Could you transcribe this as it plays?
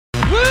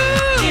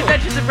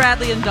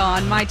Bradley and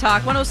Dawn, My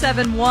Talk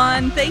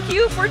 107.1. Thank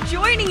you for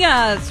joining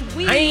us.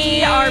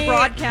 We are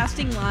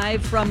broadcasting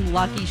live from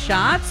Lucky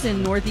Shots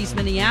in Northeast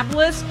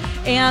Minneapolis,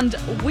 and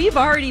we've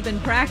already been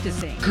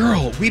practicing.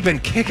 Girl, we've been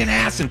kicking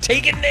ass and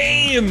taking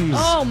names.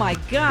 Oh, my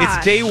gosh.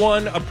 It's day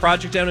one of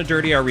Project Down and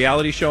Dirty, our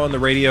reality show on the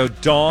radio.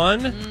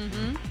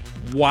 Dawn,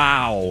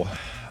 wow.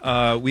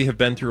 We have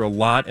been through a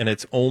lot, and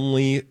it's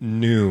only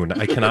noon.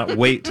 I cannot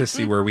wait to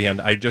see where we end.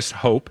 I just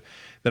hope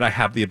that I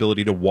have the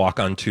ability to walk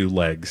on two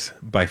legs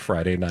by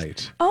Friday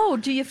night. Oh,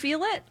 do you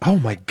feel it? Oh,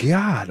 my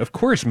God. Of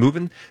course.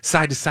 Moving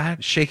side to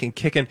side, shaking,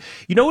 kicking.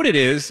 You know what it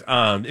is?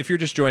 If you're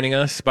just joining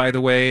us, by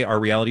the way, our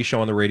reality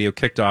show on the radio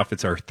kicked off.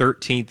 It's our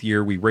 13th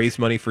year. We raise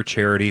money for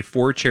charity,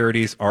 4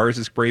 charities. Ours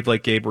is Brave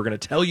Like Gabe. We're going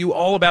to tell you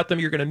all about them.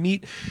 You're going to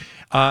meet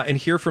and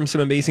hear from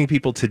some amazing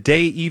people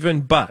today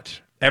even.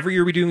 But every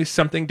year we do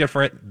something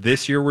different.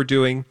 This year we're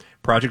doing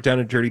Project Down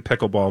and Dirty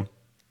Pickleball.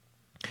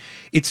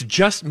 It's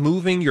just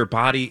moving your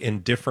body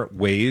in different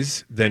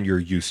ways than you're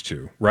used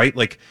to, right?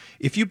 Like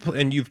if you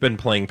and you've been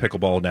playing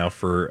pickleball now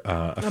for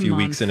a few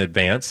weeks in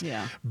advance.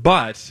 Yeah.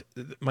 But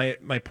my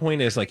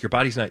point is, like, your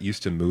body's not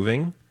used to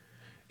moving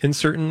in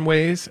certain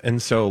ways,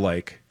 and so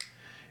like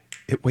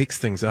it wakes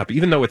things up.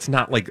 Even though it's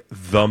not like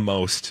the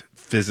most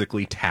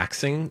physically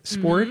taxing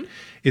sport,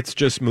 it's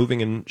just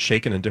moving and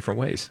shaking in different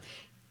ways.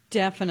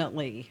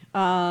 Definitely.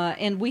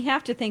 And we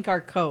have to thank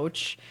our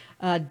coach.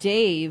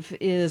 Dave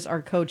is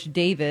our coach,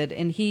 David,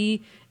 and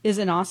he is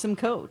an awesome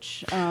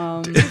coach.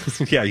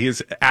 Yeah, he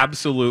is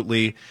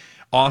absolutely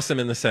awesome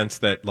in the sense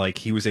that, like,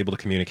 he was able to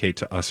communicate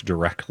to us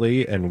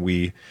directly, and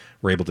we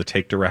were able to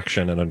take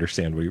direction and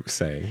understand what he was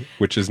saying,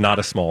 which is not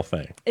a small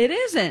thing. It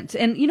isn't.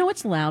 And, you know,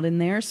 it's loud in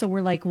there, so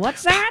we're like,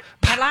 what's that?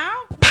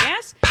 Hello?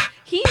 Yes?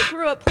 He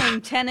grew up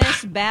playing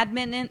tennis,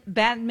 badminton.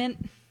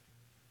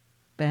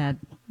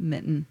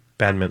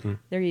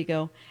 There you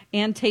go.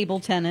 And table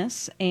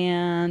tennis.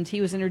 And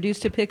he was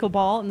introduced to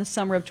pickleball in the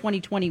summer of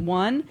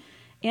 2021.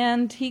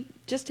 And he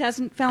just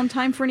hasn't found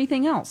time for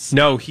anything else.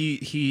 No, he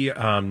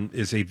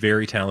is a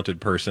very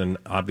talented person,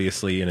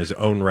 obviously, in his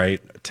own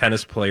right.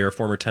 Tennis player,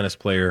 former tennis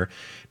player,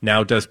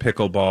 now does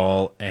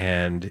pickleball.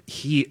 And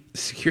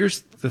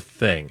here's the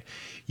thing.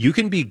 You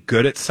can be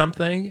good at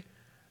something,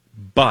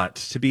 but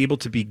to be able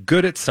to be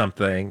good at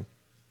something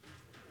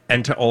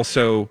and to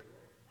also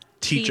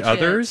teach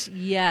others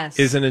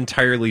is an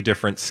entirely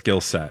different skill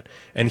set.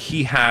 And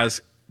he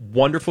has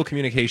wonderful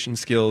communication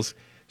skills,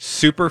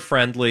 super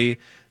friendly.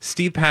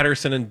 Steve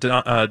Patterson and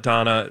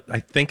Donna, I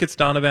think it's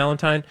Donna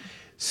Valentine,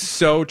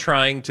 so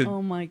trying to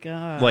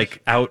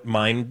like out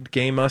mind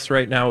game us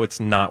right now. It's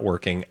not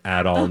working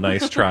at all.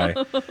 Nice try.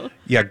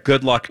 Yeah,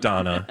 good luck,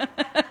 Donna.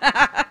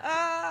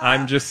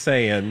 I'm just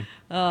saying.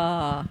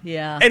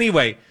 Yeah.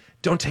 Anyway,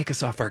 don't take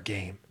us off our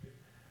game.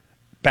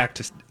 Back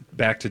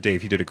to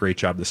Dave. He did a great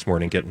job this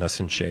morning getting us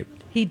in shape.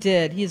 He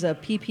did. He's a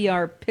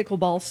PPR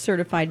pickleball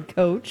certified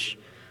coach.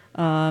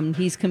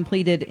 He's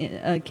competed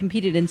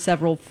in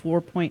several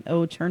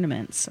 4.0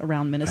 tournaments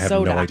around Minnesota. I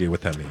have no idea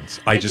what that means.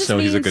 I just know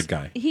he's a good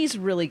guy. He's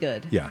really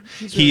good. Yeah.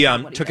 He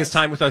took his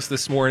time with us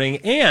this morning.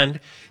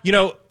 And, you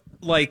know,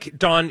 like,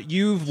 Dawn,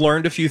 you've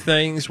learned a few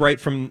things, right,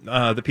 from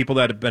the people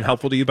that have been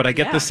helpful to you. But I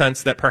get the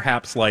sense that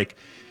perhaps, like,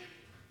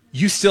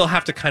 you still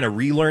have to kind of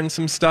relearn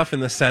some stuff in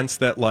the sense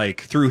that,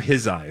 like, through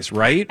his eyes,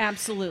 right?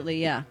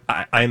 Absolutely, yeah.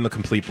 I'm a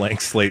complete blank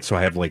slate, so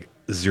I have, like,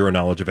 zero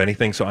knowledge of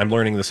anything. So I'm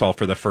learning this all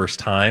for the first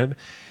time.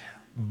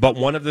 But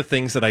one of the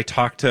things that I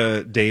talked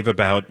to Dave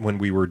about when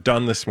we were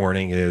done this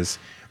morning is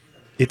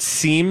it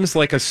seems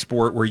like a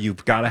sport where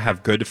you've got to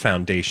have good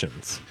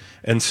foundations.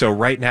 And so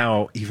right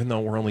now, even though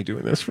we're only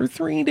doing this for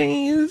 3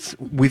 days,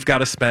 we've got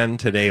to spend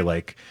today,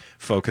 like,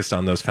 focused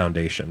on those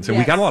foundations. And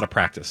we got a lot of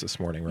practice this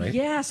morning, right?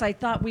 Yes, I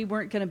thought we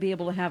weren't going to be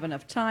able to have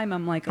enough time.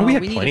 I'm like, we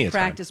need to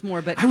practice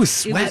more. But I was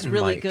sweating, it was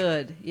really Mike.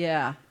 good.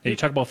 Yeah. You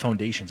talk about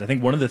foundations. I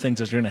think one of the things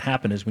that's going to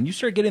happen is when you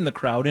start getting the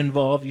crowd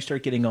involved, you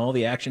start getting all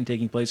the action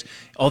taking place,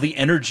 all the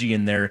energy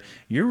in there,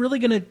 you're really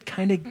going to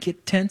kind of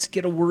get tense,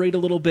 get worried a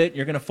little bit.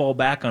 You're going to fall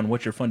back on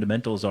what your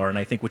fundamentals are. And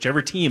I think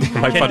whichever team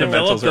can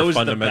develop those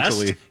the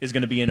best is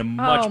going to be in a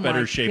much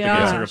better shape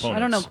against their opponents. I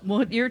don't know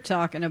what you're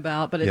talking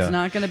about, but it's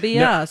not going to be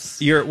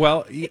us.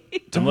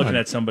 I'm looking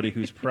at somebody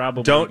who's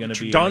probably going to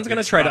be. Dawn's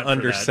going to try to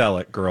undersell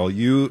it, girl.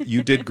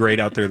 You did great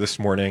out there this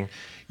morning.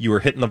 You were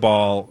hitting the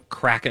ball,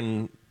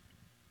 cracking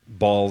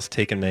balls,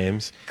 taking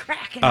names.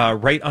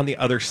 Right on the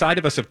other side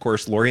of us, of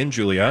course, Lori and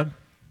Julia.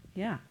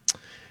 Yeah.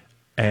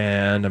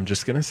 And I'm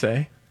just going to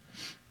say,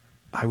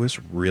 I was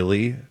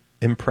really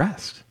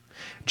impressed.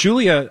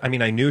 Julia, I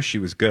mean, I knew she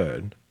was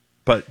good,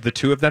 but the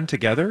two of them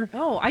together.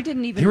 Oh, I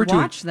didn't even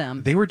watch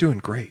them. They were doing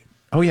great.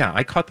 Oh, yeah.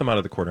 I caught them out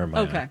of the corner of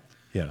my eye.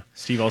 Yeah.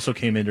 Steve also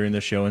came in during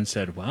the show and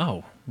said,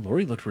 wow,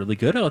 Lori looked really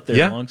good out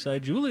there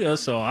alongside Julia,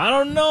 so I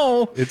don't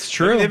know. It's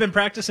true. Maybe they've been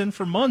practicing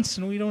for months,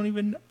 and we don't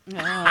even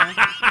know.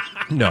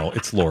 No,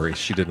 it's Lori.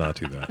 She did not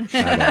do that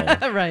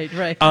at all.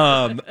 Right.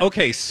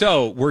 Okay,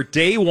 so we're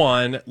day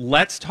one.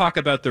 Let's talk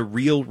about the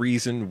real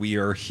reason we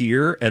are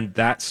here, and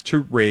that's to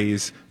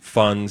raise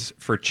funds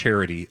for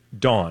charity.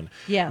 Dawn,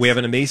 Yes. we have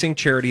an amazing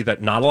charity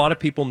that not a lot of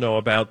people know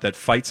about, that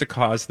fights a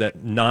cause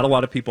that not a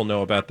lot of people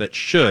know about, that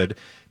should,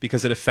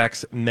 because it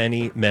affects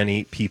many,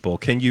 many people.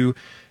 Can you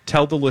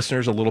tell the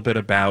listeners a little bit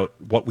about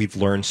what we've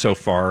learned so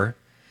far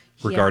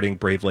regarding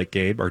Brave Like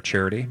Gabe, our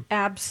charity?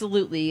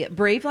 Absolutely.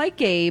 Brave Like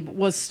Gabe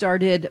was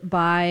started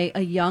by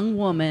a young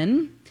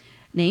woman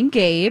named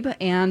Gabe,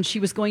 and she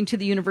was going to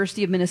the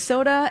University of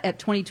Minnesota at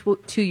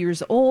 22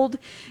 years old.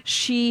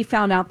 She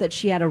found out that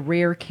she had a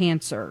rare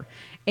cancer,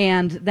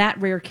 and that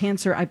rare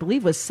cancer, I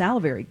believe, was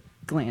salivary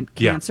gland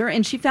cancer.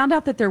 And she found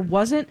out that there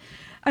wasn't,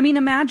 I mean,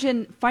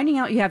 imagine finding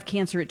out you have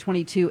cancer at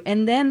 22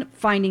 and then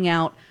finding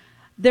out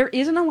there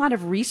isn't a lot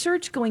of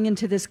research going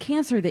into this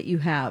cancer that you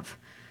have.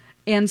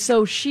 And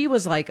so she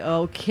was like,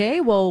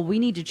 okay, well, we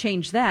need to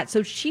change that.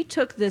 So she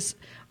took this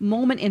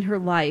moment in her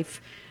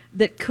life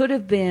that could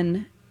have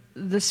been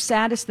the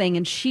saddest thing.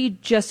 And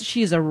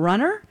she's a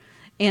runner,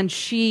 and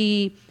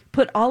she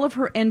put all of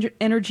her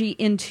energy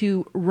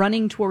into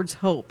running towards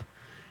hope.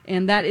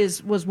 And that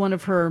was one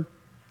of her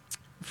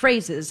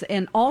phrases.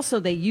 And also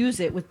they use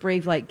it with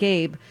Brave Like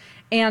Gabe.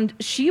 And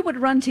she would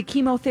run to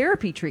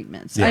chemotherapy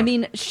treatments. Yeah. I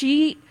mean,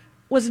 she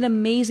was an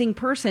amazing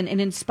person and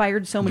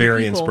inspired so many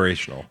Very people.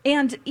 inspirational.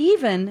 And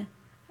even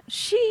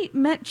she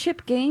met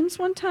Chip Gaines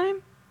one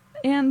time.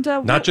 And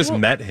Not just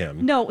met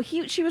him. No,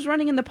 she was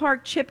running in the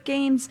park. Chip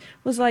Gaines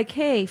was like,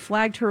 hey,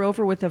 flagged her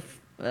over with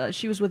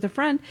she was with a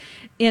friend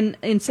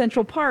in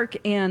Central Park,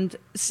 and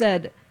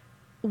said,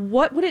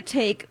 what would it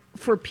take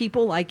for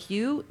people like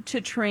you to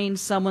train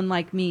someone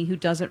like me who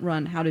doesn't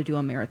run how to do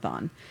a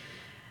marathon?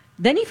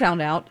 Then he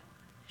found out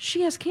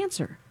she has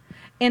cancer.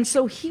 And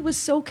so he was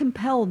so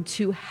compelled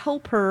to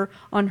help her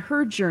on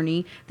her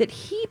journey that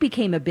he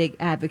became a big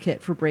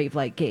advocate for Brave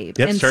Like Gabe.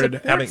 Yep, and started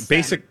having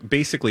supports them.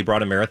 basically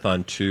brought a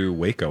marathon to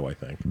Waco, I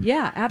think.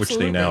 Yeah,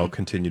 absolutely. Which they now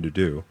continue to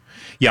do.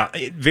 Yeah,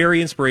 very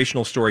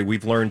inspirational story.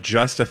 We've learned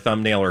just a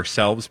thumbnail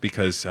ourselves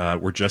because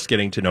we're just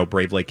getting to know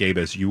Brave Like Gabe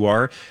as you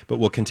are, but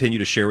we'll continue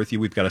to share with you.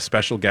 We've got a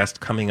special guest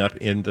coming up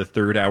in the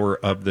third hour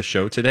of the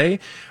show today.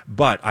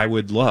 But I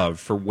would love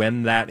for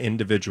when that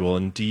individual,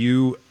 and do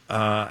you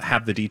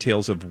have the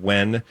details of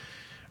when,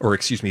 or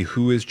excuse me,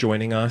 who is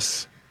joining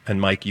us? And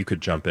Mike, you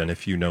could jump in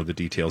if you know the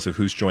details of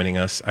who's joining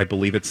us. I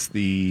believe it's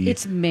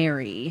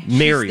Mary.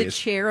 Mary She's the is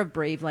chair of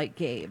Brave Like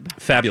Gabe.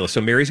 fabulous. So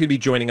Mary's going to be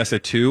joining us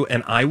at 2,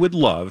 and I would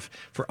love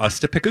for us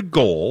to pick a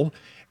goal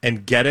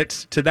and get it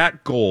to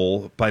that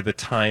goal by the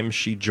time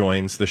she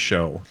joins the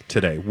show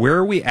today. Where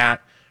are we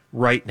at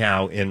right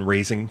now in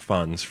raising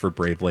funds for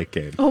Brave Like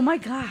Gabe? Oh my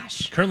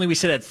gosh. Currently, we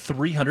sit at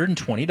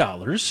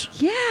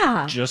 $320.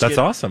 Yeah. That's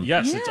awesome.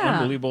 Yes, it's Yeah.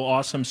 unbelievable.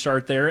 Awesome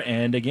start there.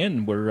 And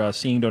again, we're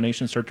seeing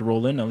donations start to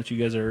roll in now that you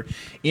guys are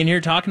in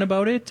here talking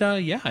about it.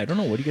 Yeah, I don't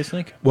know. What do you guys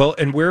think? Well,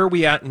 and where are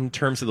we at in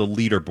terms of the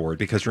leaderboard?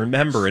 Because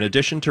remember, in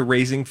addition to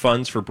raising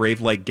funds for Brave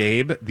Like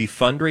Gabe, the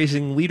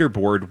fundraising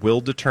leaderboard will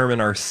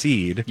determine our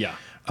seed. Yeah.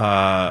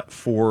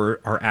 For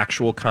our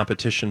actual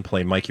competition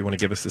play. Mike, you want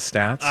to give us the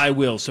stats? I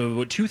will.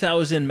 So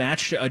 2,000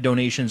 match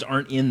donations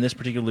aren't in this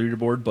particular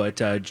leaderboard, but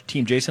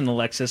Team Jason and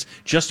Alexis,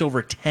 just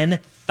over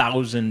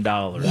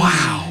 $10,000.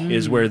 Wow.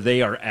 Is where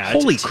they are at.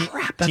 Holy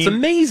crap, that's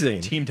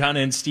amazing. Team Donna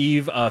and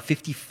Steve,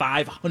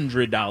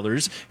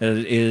 $5,500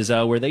 is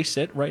where they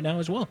sit right now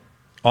as well.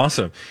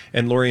 Awesome.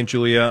 And Lori and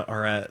Julia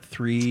are at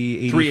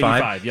 385.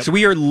 385, yep. So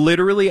we are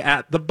literally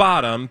at the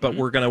bottom, but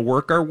we're going to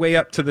work our way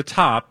up to the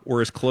top,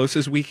 or as close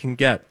as we can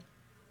get.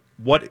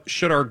 What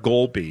should our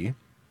goal be?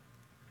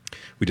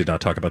 We did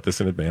not talk about this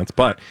in advance,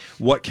 but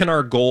what can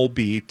our goal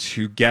be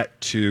to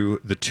get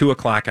to the 2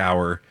 o'clock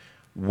hour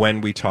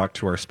when we talk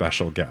to our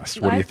special guest?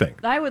 What do you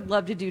think? I would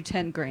love to do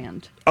 10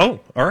 grand. Oh,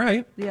 all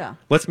right. Yeah.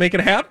 Let's make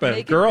it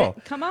happen, girl.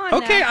 Come on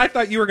Okay, now. I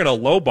thought you were going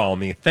to lowball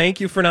me. Thank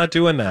you for not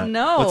doing that.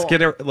 No.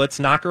 Let's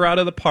knock her out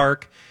of the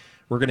park.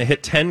 We're going to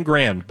hit 10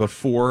 grand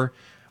before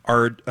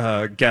our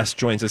guest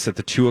joins us at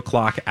the 2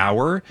 o'clock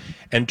hour.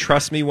 And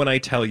trust me when I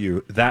tell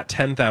you that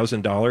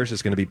 $10,000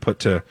 is going to be put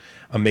to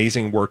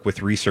amazing work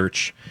with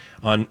research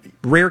on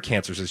rare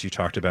cancers, as you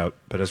talked about.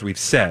 But as we've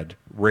said,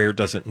 rare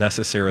doesn't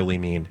necessarily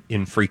mean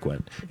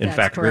infrequent. In That's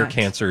fact, rare correct.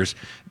 cancers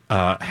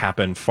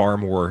happen far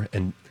more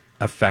and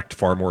affect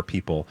far more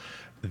people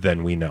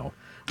than we know.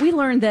 We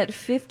learned that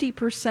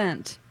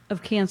 50%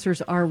 of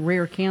cancers are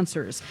rare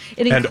cancers.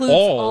 It And includes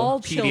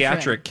all pediatric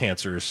children.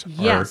 cancers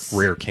Yes. are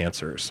rare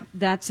cancers.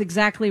 That's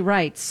exactly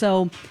right.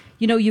 So,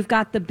 you've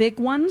got the big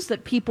ones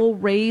that people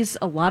raise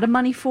a lot of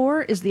money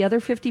for, is the other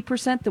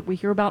 50% that we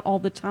hear about all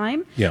the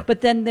time. Yeah.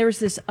 But then there's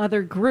this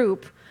other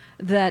group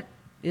that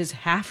is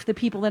half the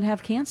people that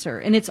have cancer,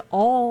 and it's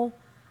all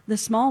the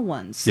small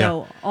ones.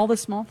 So all the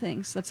small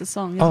things. That's a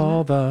song, isn't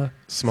All it? the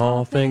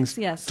small things.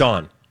 Yes.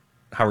 Dawn,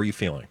 how are you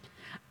feeling?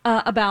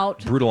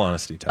 About Brutal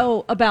honesty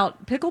time.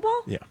 about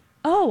pickleball? Yeah.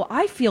 Oh,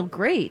 I feel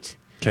great.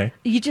 Okay.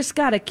 You just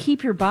got to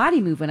keep your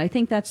body moving. I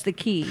think that's the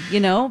key. The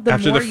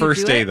After more the you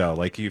first do day, it- though,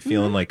 like, you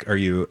feeling like, are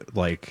you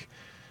like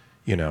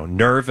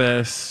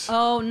nervous?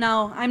 Oh,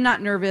 no, I'm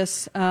not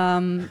nervous.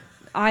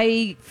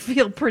 I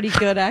feel pretty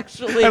good,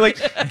 actually.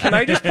 Can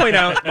I just point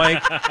out,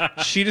 Mike,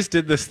 she just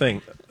did this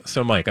thing.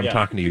 So, Mike, I'm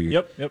talking to you.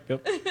 Yep.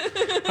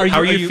 How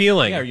are you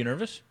feeling? Yeah, are you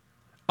nervous?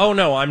 Oh,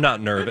 no, I'm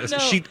not nervous. No.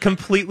 She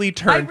completely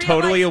turned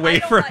totally away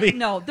from me.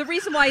 No, the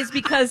reason why is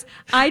because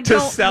I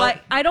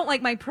don't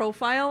like my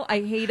profile. I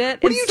hate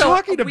it. What are you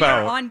talking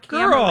about? We are on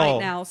camera Girl. right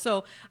now,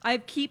 so I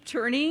keep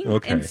turning,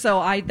 Okay. and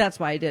so that's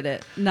why I did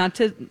it. Not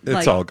to.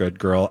 It's all good,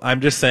 girl. I'm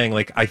just saying,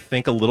 I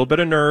think a little bit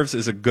of nerves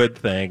is a good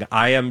thing.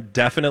 I am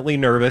definitely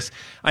nervous.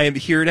 I am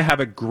here to have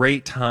a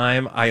great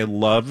time. I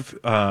love,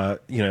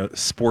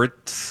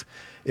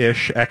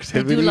 sports-ish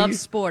activity. I do love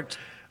sport.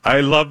 I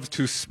love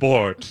to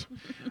sport.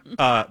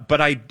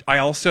 But I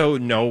also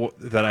know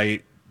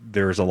that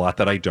there's a lot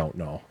that I don't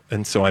know.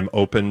 And so I'm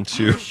open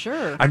to.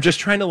 Sure. I'm just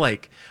trying to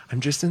I'm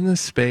just in this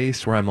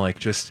space where I'm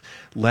just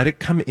let it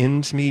come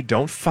into me.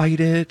 Don't fight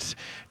it.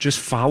 Just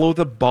follow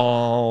the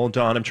ball,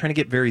 Dawn. I'm trying to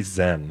get very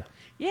zen.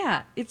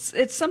 Yeah, it's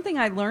something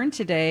I learned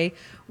today,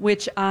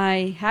 which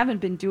I haven't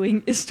been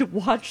doing, is to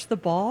watch the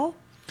ball.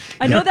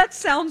 I know that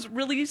sounds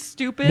really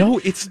stupid. No,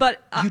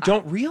 but you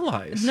don't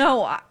realize.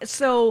 No,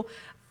 so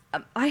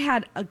I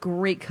had a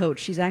great coach.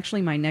 She's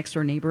actually my next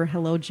door neighbor.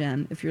 Hello,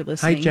 Jen, if you're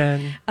listening. Hi,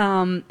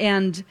 Jen.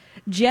 And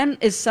Jen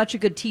is such a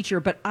good teacher,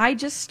 but I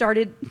just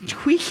started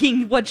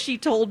tweaking what she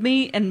told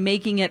me and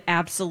making it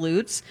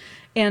absolutes.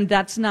 And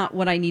that's not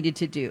what I needed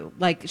to do.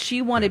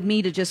 She wanted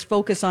me to just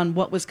focus on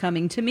what was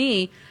coming to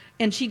me.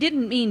 And she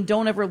didn't mean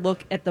don't ever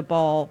look at the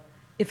ball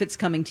if it's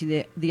coming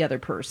to the other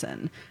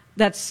person.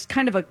 That's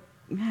kind of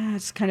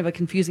a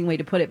confusing way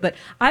to put it, but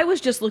I was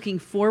just looking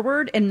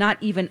forward and not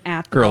even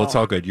at the ball. It's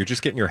all good. You're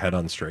just getting your head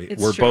on straight.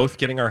 It's We're true. both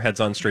getting our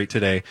heads on straight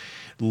today.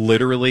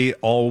 Literally,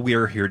 all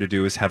we're here to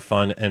do is have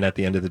fun, and at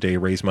the end of the day,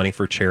 raise money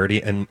for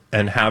charity and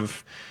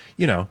have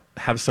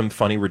some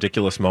funny,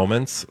 ridiculous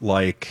moments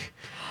like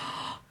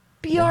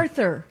B.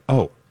 Arthur.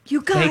 Oh,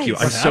 You guys. thank you.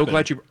 I'm What so happened?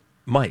 glad you.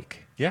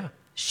 Mike. Yeah.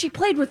 She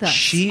played with us.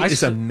 She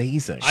is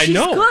amazing. I She's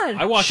know. good.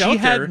 I walked She out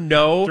there had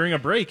no during a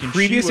break. And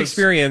previous she was,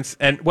 experience,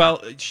 and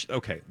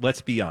okay,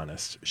 let's be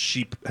honest.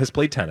 She has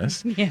played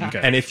tennis, Yeah. Okay.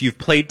 and if you've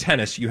played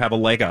tennis, you have a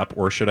leg up,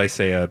 or should I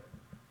say a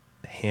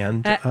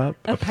hand up,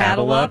 a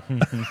paddle up.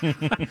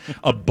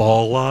 a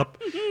ball up.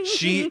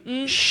 She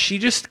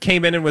just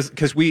came in and was,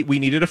 because we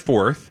needed a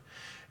fourth.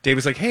 Dave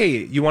was like, "Hey,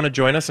 you want to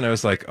join us?" And I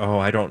was like, "Oh,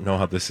 I don't know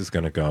how this is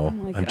going to go.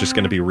 I'm just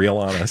going to be real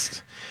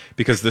honest,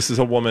 because this is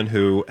a woman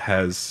who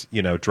has,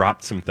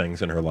 dropped some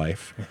things in her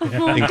life,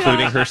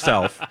 including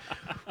herself,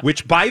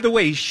 which, by the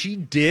way, she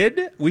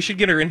did. We should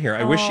get her in here.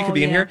 I wish she could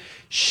be in yeah. here.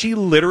 She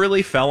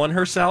literally fell on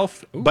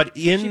herself, but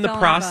She in the fell on her butt.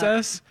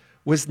 process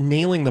was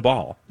nailing the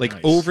ball Nice.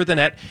 over the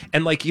net.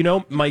 And Mike,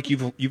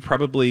 you've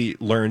probably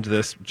learned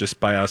this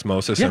just by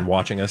osmosis and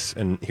watching us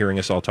and hearing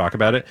us all talk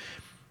about it.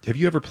 Have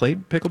you ever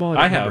played pickleball?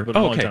 I have, but a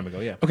long time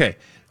ago, yeah. Okay.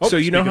 Oh, So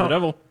you know speak of how. the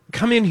devil.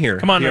 Come in here.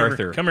 Come on, B. River.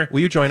 Arthur. Come here. Will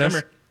you join Come us?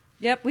 here.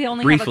 Yep, we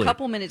only have Briefly. a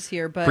couple minutes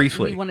here, but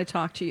Briefly. we want to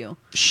talk to you.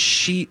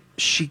 She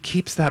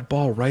keeps that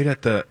ball right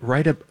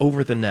up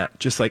over the net,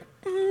 just like.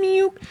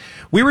 Meow.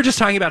 We were just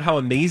talking about how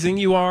amazing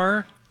you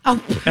are at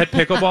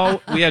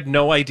pickleball. We had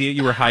no idea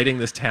you were hiding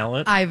this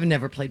talent. I've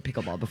never played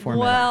pickleball before. in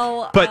my life.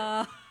 Well,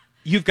 But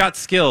you've got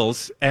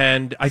skills,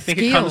 and I think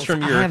it comes Skills.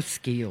 from I your. have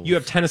skills. You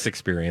have tennis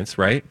experience,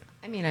 right?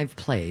 I mean, I've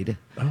played.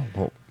 Oh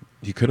well,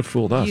 you could have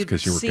fooled us you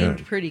because you were seemed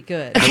good. pretty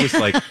good. I was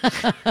like,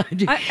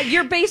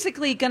 You're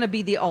basically going to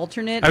be the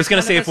alternate. I was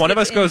gonna say, if one of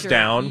gets us goes injured,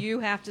 down-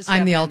 you have to. I'm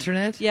step the in.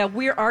 alternate? Yeah,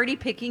 we're already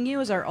picking you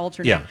as our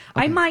alternate. Yeah.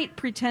 I might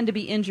pretend to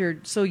be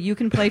injured so you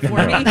can play for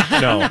me.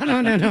 no.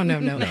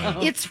 No.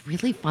 It's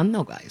really fun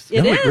though, guys.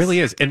 It No, is. it really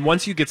is. And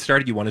once you get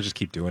started, you want to just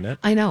keep doing it.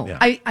 I know. Yeah.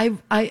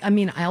 I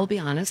mean, I'll be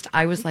honest.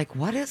 I was like,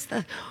 what is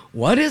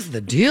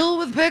the deal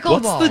with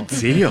pickleball?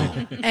 What's the deal?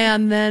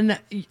 And then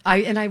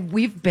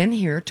we've been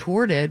here,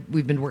 toured it.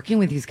 We've been working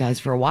with these guys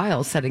for a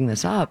while, setting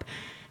this up.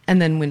 And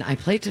then when I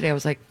played today, I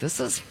was like, this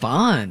is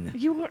fun.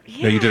 You were.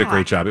 No, you did a yeah.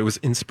 great job. It was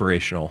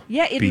inspirational.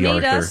 Yeah, it B.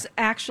 made Arthur. us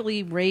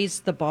actually raise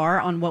the bar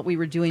on what we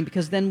were doing,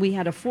 because then we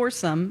had a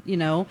foursome,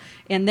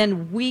 and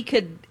then we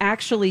could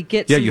actually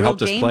get Yeah, some you real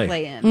helped us play.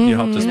 gameplay in. You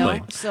helped us you know?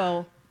 play.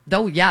 So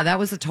Though, yeah, that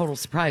was a total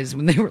surprise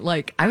when they were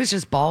like, I was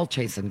just ball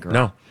chasing, girl.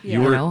 No,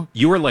 Yeah.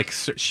 you were like,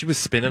 she was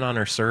spinning on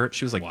her serve.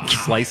 She was like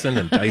slicing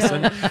and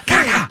dicing.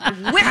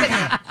 whipping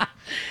it.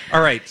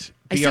 All right,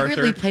 I B.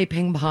 secretly Arthur. play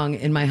ping pong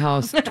in my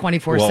house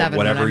 24/7 Well, when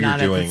whatever I'm you're not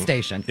doing, at the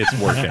station. it's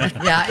working.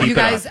 Yeah, Keep you it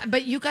guys, up.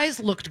 but you guys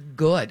looked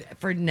good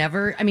for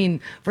never. I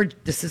mean,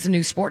 this is a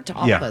new sport to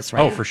all Yeah. of us,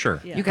 right? Oh, for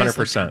sure. You guys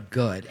 100%. looked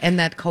good. And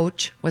that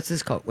coach, what's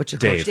his coach? What's your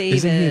Dave. coach? David.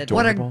 Isn't he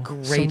What a adorable?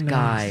 great So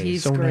guy. nice.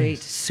 He's So great.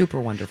 nice. Super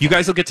wonderful. You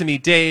guys will get to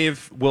meet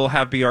Dave. We'll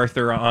have B.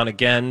 Arthur on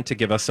again to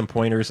give us some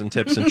pointers and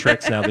tips and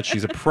tricks now that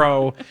she's a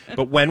pro.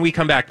 But when we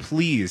come back,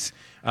 please,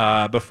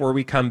 before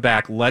we come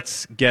back,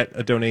 let's get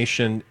a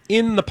donation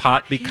in the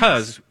pot,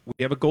 because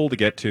we have a goal to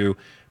get to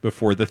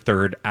before the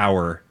third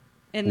hour.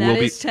 And that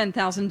is $10,000.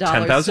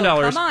 $10,000. So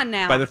come on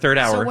now. By the third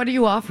hour. So what are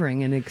you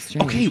offering in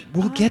exchange? Okay,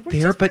 we'll get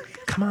there, but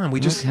come on. We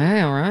just... Okay,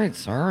 all right,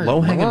 sorry.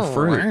 Low-hanging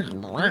fruit.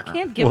 You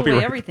can't give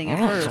away everything at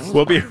first.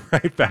 We'll be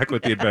right back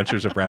with the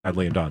adventures of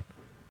Bradley and Dawn.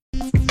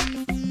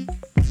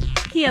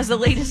 He has the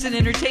latest in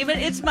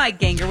entertainment. It's Mike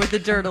Ganger with the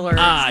Dirt Alert.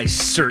 I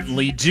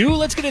certainly do.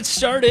 Let's get it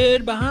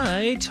started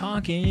by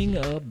talking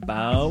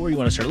about where you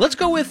want to start. Let's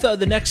go with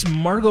the next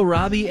Margot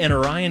Robbie and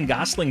Ryan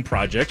Gosling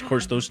project. Of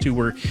course, those two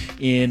were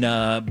in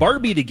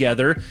Barbie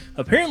together.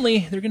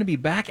 Apparently, they're going to be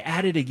back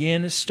at it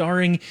again,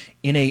 starring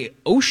in a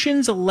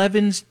Ocean's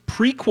 11's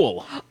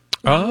prequel.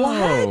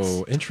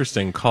 Oh,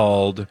 interesting.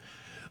 Called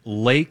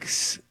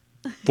Lakes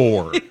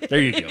 4.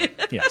 There you go.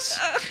 Yes.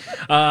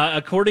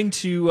 According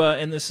to,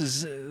 and this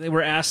is, they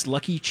were asked,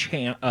 Lucky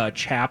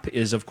Chap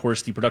is, of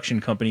course, the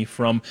production company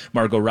from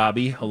Margot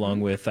Robbie,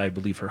 along with, I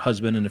believe, her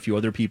husband and a few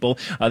other people.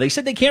 They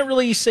said they can't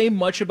really say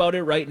much about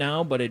it right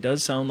now, but it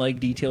does sound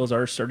like details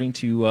are starting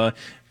to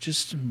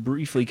just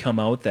briefly come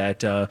out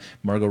that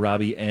Margot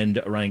Robbie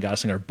and Ryan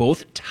Gosling are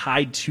both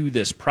tied to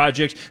this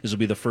project. This will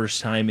be the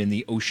first time in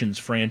the Ocean's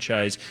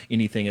franchise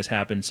anything has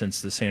happened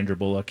since the Sandra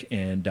Bullock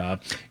and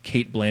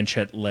Kate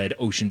Blanchett-led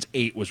Ocean's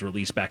 8 was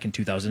released back in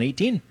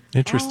 2018.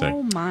 Interesting.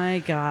 Oh my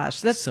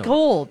gosh, that's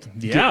gold.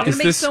 Yeah. It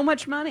makes so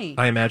much money.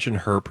 I imagine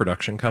her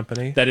production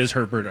company. That is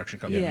her production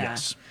company, Yeah.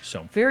 yes.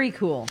 So very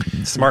cool.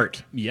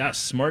 Smart. yes,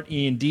 smart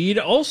indeed.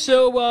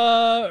 Also,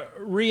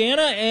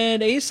 Rihanna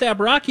and A$AP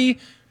Rocky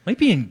might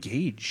be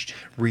engaged.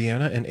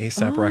 Rihanna and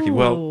A$AP Rocky.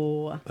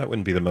 Well, that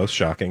wouldn't be the most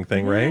shocking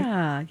thing,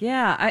 right?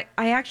 Yeah.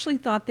 I actually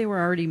thought they were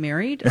already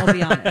married, I'll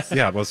be honest.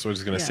 Yeah, well, that's what I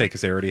was going to say,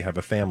 because they already have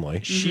a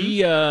family.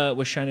 She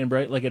was shining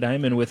bright like a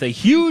diamond with a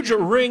huge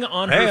ring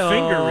on her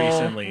finger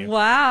recently.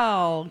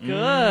 Wow,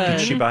 good.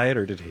 Did she buy it,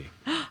 or did he?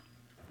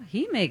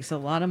 He makes a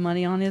lot of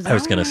money on his own. I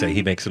was going to say,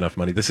 he makes enough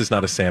money. This is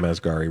not a Sam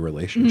Asghari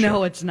relationship.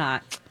 No, it's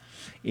not.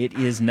 It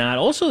is not.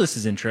 Also, this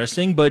is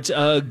interesting, but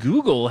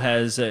Google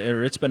has,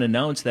 or it's been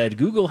announced that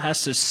Google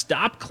has to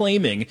stop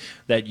claiming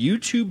that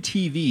YouTube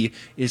TV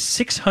is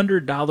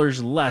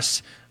 $600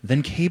 less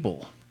than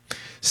cable.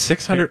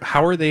 600.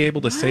 How are they able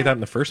to say that in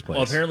the first place?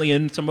 Well, apparently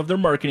in some of their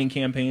marketing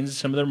campaigns,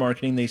 some of their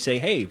marketing, they say,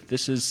 hey,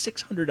 this is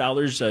 $600.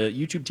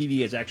 YouTube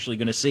TV is actually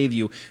going to save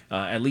you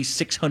at least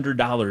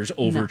 $600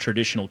 over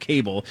traditional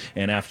cable.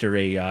 And after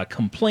a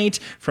complaint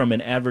from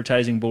an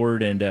advertising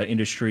board and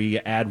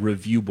industry ad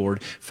review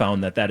board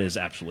found that is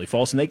absolutely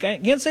false, and they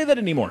can't say that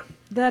anymore.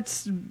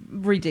 That's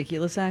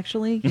ridiculous,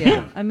 actually.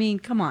 Yeah. I mean,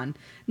 come on.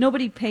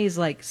 Nobody pays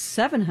like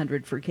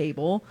 $700 for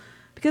cable.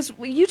 Because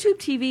YouTube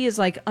TV is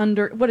like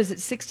under, what is it,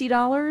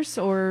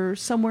 $60 or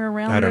somewhere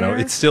around there? I don't know.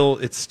 It's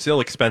still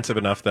expensive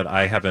enough that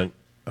I haven't,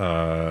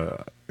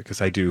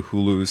 because I do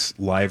Hulu's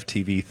live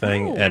TV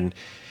thing, and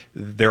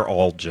they're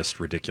all just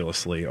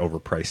ridiculously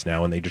overpriced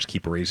now, and they just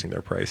keep raising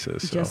their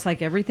prices. So. Just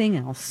like everything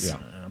else. Yeah.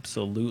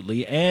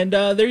 Absolutely. And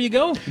there you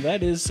go.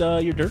 That is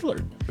your Dirt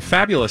Alert.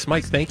 Fabulous.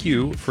 Mike, thank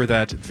you for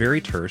that very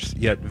terse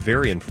yet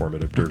very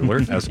informative Dirt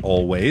Alert, as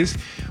always.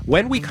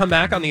 When we come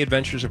back on the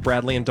adventures of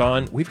Bradley and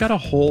Dawn, we've got a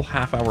whole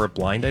half hour of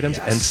blind items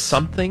and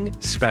something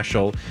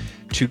special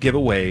to give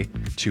away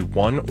to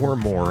one or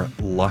more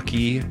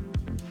lucky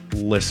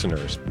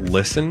listeners.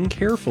 Listen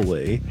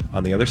carefully.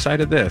 On the other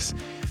side of this,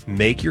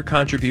 make your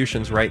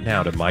contributions right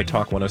now to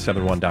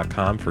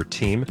mytalk1071.com for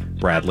Team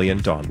Bradley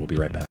and Dawn. We'll be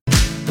right back.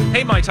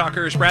 Hey, My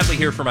Talkers, Bradley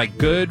here for my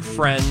good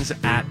friends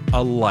at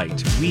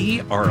Alight. We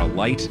are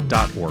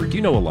alight.org.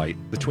 You know Alight,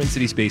 the Twin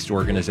Cities-based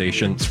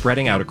organization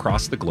spreading out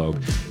across the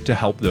globe to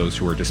help those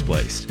who are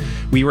displaced.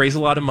 We raise a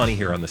lot of money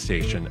here on the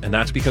station, and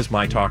that's because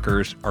My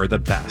Talkers are the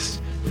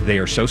best. They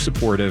are so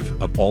supportive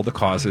of all the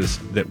causes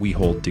that we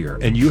hold dear.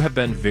 And you have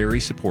been very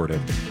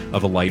supportive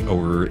of Alight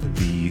over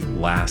the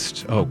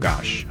last,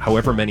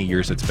 however many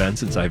years it's been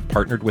since I've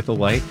partnered with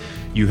Alight.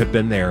 You have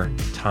been there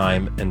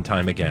time and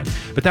time again.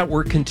 But that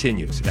work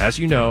continues. As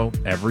you know,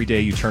 every day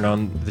you turn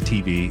on the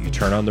TV, you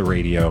turn on the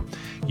radio,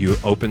 you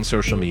open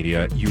social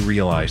media, you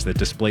realize that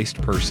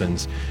displaced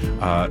persons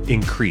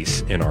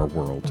increase in our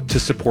world. To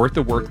support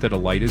the work that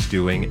Alight is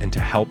doing and to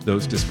help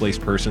those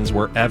displaced persons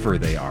wherever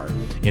they are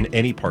in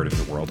any part of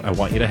the world, I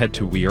want you to head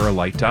to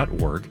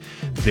wearealight.org.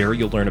 There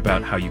you'll learn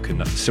about how you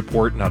can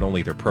support not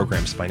only their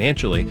programs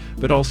financially,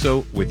 but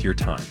also with your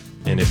time.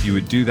 And if you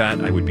would do that,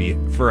 I would be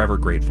forever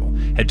grateful.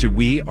 Head to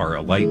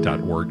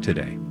wearealight.org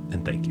today,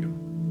 and thank you.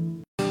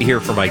 Here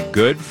for my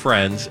good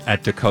friends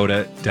at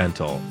Dakota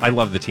Dental. I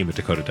love the team at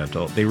Dakota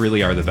Dental. They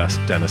really are the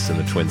best dentists in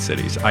the Twin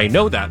Cities. I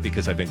know that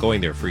because I've been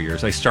going there for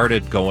years. I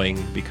started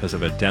going because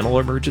of a dental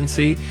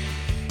emergency.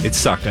 It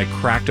sucked. I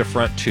cracked a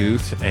front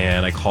tooth,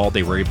 and I called.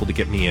 They were able to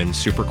get me in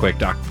super quick.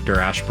 Dr.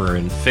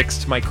 Ashburn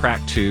fixed my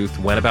cracked tooth,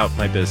 went about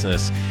my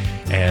business,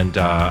 and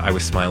I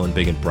was smiling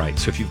big and bright.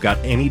 So if you've got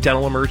any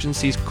dental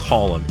emergencies,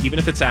 call them. Even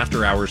if it's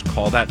after hours,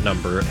 call that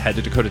number. Head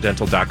to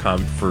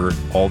dakotadental.com for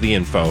all the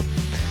info.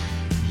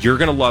 You're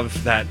going to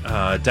love that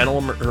dental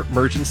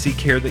emergency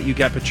care that you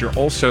get, but you're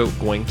also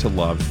going to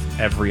love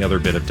every other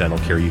bit of dental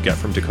care you get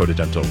from Dakota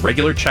Dental.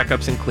 Regular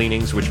checkups and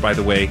cleanings, which, by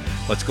the way,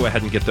 let's go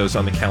ahead and get those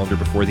on the calendar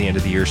before the end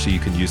of the year so you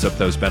can use up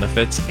those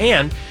benefits.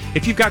 And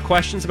if you've got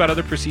questions about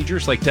other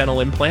procedures like dental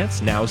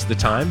implants, now's the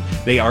time.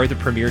 They are the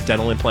premier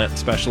dental implant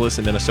specialists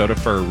in Minnesota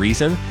for a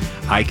reason.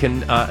 I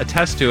can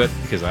attest to it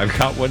because I've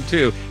got one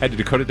too. Head to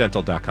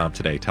dakotadental.com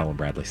today. Tell them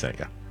Bradley sent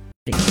you.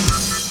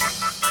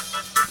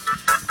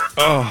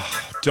 Oh,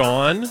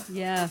 Dawn.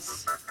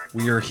 Yes.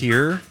 We are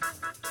here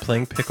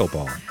playing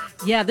pickleball.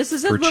 Yeah, this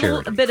is a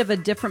bit of a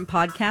different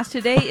podcast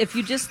today. If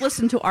you just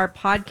listen to our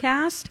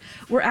podcast,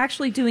 we're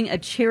actually doing a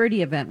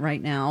charity event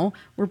right now.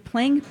 We're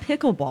playing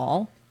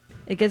pickleball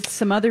against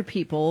some other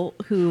people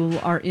who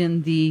are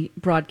in the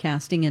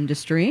broadcasting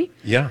industry.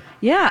 Yeah.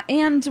 Yeah,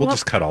 and we'll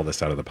just cut all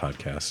this out of the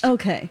podcast.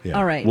 Okay. Yeah.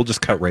 All right. We'll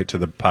just cut right to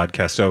the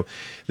podcast, so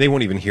they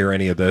won't even hear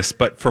any of this.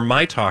 But for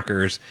my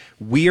talkers,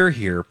 we are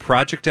here,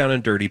 Project Down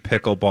and Dirty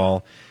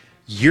Pickleball,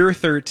 year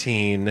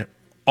 13.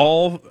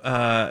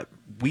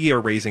 We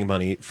are raising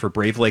money for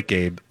Brave Like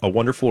Gabe, a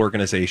wonderful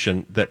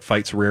organization that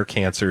fights rare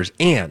cancers.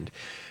 And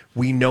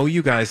we know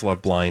you guys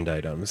love blind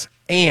items,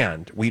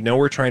 and we know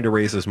we're trying to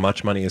raise as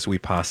much money as we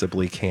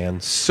possibly can.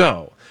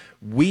 So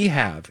we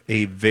have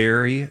a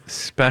very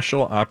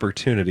special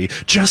opportunity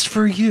just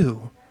for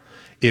you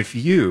if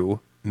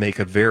you make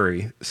a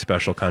very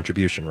special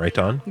contribution. Right,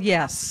 Dawn?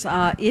 Yes.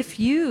 If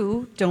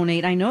you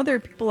donate, I know there are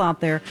people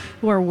out there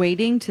who are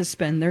waiting to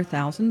spend their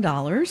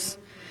 $1,000,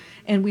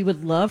 and we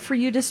would love for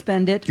you to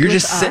spend it. You're with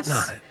just us. sitting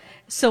on it.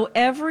 So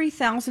every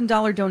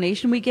 $1,000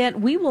 donation we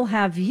get, we will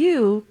have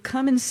you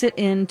come and sit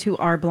into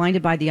our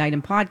Blinded by the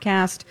Item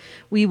podcast.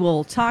 We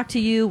will talk to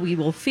you, we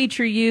will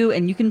feature you,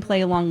 and you can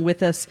play along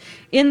with us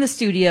in the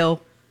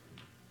studio.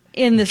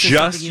 In this,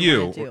 just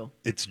you.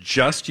 It's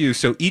just you.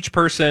 So each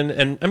person,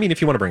 and I mean, if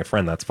you want to bring a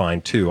friend, that's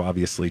fine too.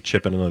 Obviously,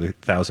 chip in another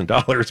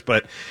 $1,000,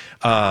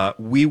 but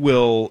we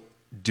will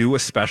do a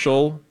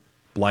special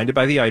Blinded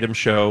by the Item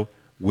show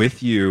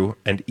with you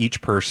and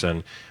each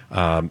person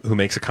who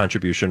makes a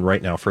contribution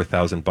right now for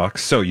 $1,000.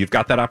 So you've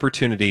got that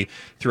opportunity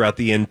throughout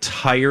the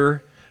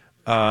entire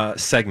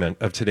segment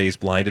of today's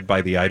Blinded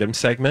by the Item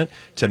segment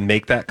to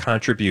make that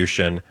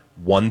contribution,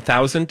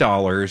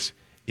 $1,000.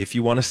 If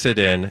you want to sit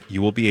in,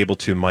 you will be able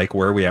to. Mike,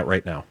 where are we at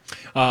right now?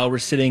 We're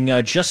sitting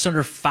just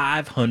under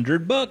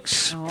 $500.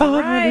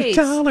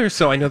 $500.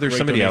 So I know there's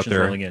somebody out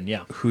there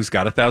who's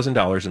got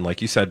 $1,000, and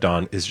like you said,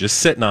 Dawn, is just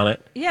sitting on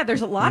it. Yeah,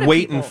 there's a lot of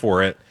waiting people.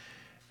 for it.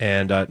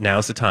 And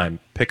now's the time.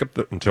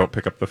 Don't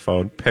pick up the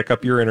phone. Pick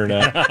up your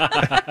internet.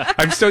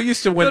 I'm so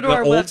used to when the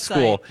old website.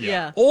 school.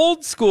 Yeah.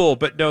 Old school.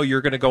 But no,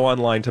 you're going to go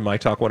online to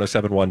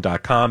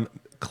mytalk1071.com,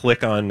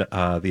 click on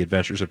The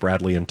Adventures of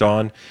Bradley and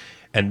Dawn,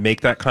 and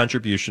make that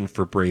contribution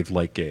for Brave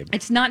Like Gabe.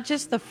 It's not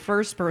just the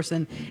first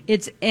person.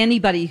 It's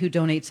anybody who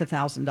donates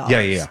 $1,000.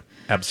 Yeah.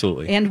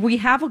 Absolutely. And we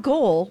have a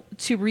goal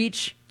to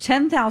reach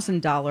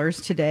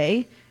 $10,000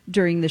 today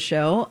during the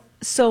show.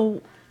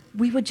 So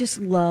we would just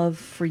love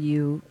for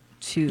you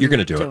to You're going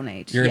to do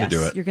donate. it. You're going to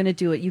do it. You're going to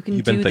do it. You can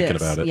You've do been thinking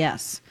this. about it.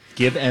 Yes.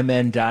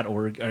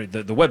 GiveMN.org.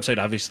 The website,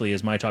 obviously,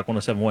 is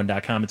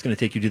mytalk1071.com. It's going to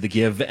take you to the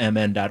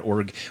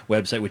GiveMN.org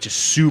website, which is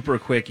super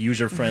quick,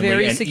 user-friendly,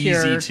 very and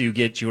secure. easy to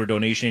get your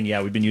donation.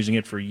 Yeah, we've been using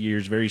it for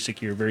years. Very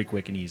secure, very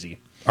quick and easy.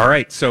 All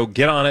right, so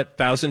get on it,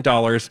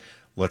 $1,000.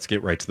 Let's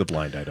get right to the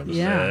blind items.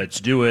 Yeah. Let's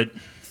do it.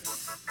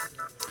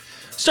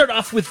 Start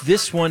off with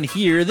this one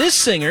here. This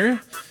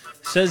singer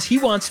says he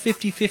wants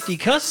 50-50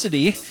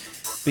 custody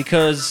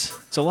because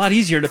it's a lot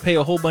easier to pay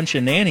a whole bunch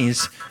of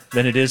nannies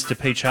than it is to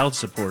pay child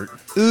support.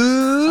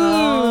 Ooh.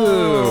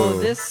 Oh,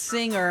 this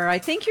singer. I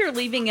think you're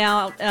leaving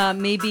out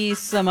maybe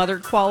some other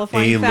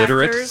qualifying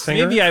Illiterate factors.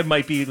 singer? Maybe I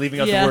might be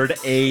leaving out the word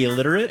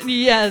illiterate.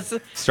 Yes.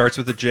 Starts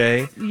with a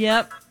J.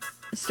 Yep.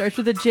 Starts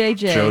with a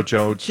JJ.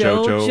 Joe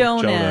Jonas.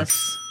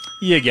 Jonas.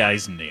 You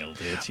guys nailed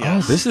it. Yes.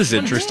 Oh, this is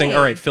interesting.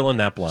 All right, fill in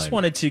that blind. Just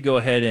wanted to go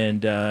ahead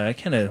and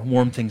kind of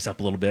warm things up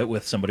a little bit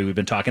with somebody we've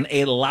been talking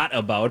a lot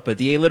about. But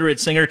the illiterate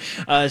singer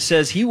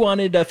says he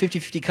wanted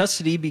 50-50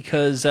 custody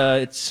because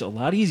it's a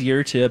lot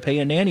easier to pay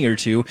a nanny or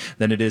two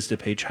than it is to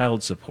pay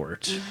child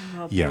support.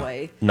 Oh, Yeah,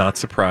 boy. not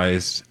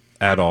surprised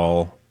at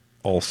all.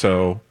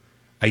 Also,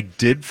 I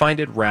did find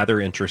it rather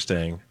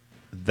interesting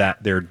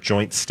that their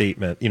joint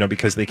statement,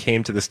 because they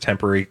came to this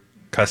temporary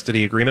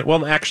custody agreement.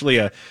 Well, actually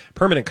a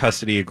permanent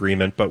custody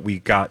agreement, but we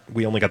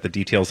only got the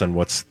details on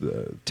what's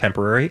the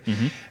temporary.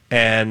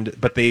 Mm-hmm.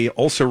 But they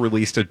also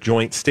released a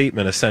joint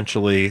statement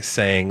essentially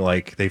saying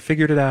like they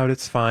figured it out,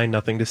 it's fine,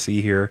 nothing to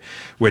see here,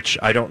 which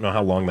I don't know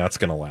how long that's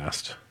going to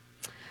last.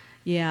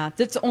 Yeah,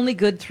 that's only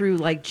good through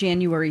like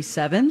January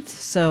 7th.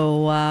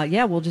 So,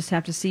 we'll just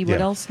have to see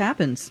what else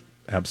happens.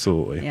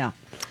 Absolutely. Yeah.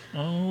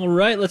 All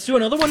right, let's do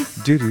another one.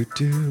 Do.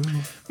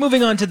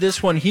 Moving on to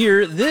this one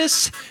here.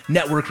 This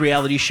network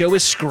reality show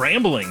is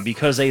scrambling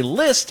because a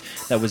list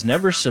that was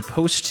never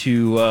supposed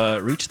to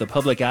reach the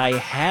public eye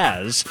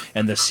has,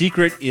 and the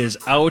secret is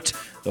out.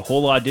 The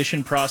whole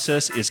audition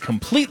process is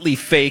completely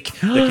fake.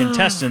 The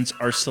contestants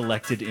are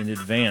selected in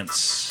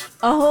advance.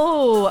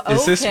 Oh, okay.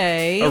 Is this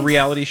a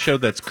reality show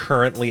that's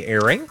currently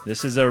airing?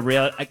 This is a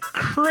reality.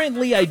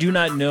 Currently, I do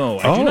not know.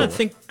 I do not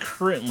think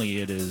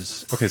currently it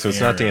is. Okay, so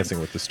it's airing. not Dancing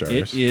with the Stars.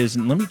 It is.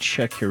 Let me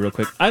check here real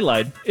quick. I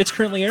lied. It's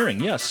currently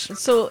airing. Yes.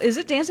 So is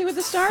it Dancing with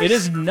the Stars? It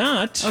is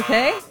not.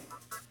 Okay.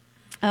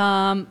 Ooh,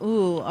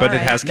 all But it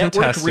right. has Network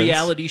contestants.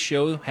 reality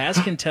show has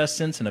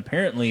contestants, and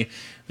apparently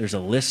there's a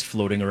list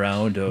floating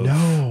around of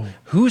No.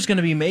 who's going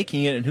to be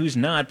making it and who's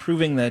not,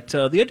 proving that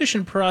the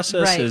audition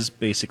process Right. is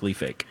basically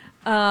fake.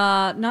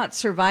 Not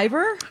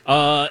Survivor?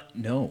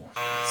 No.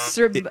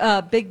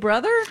 Big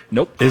Brother?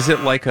 Nope. Is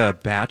it like a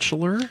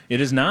Bachelor? It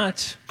is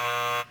not.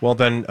 Well,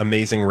 then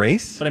Amazing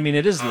Race? But I mean,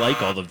 it is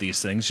like all of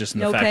these things, just in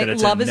the Okay, fact that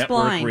it's Love a is network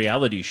Blind.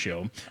 reality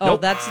show. Oh,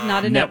 Nope. that's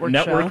not a network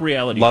network show.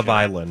 reality Love show.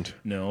 Island.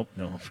 No.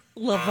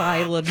 Love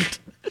Island.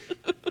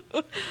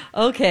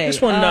 Okay.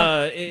 This one,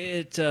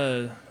 it's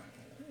a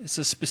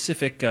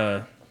specific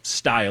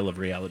style of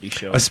reality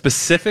show. A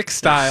specific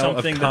style of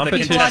Something that the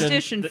competition. People contestant-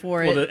 audition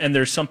for well, it. and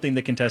there's something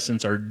the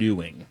contestants are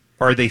doing.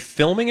 Are they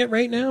filming it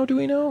right now? Do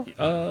we know?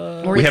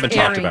 Or we it's haven't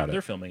talked airing. about it.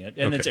 They're filming it,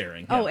 and Okay. it's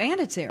airing. Oh, yeah. and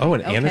it's airing. Oh,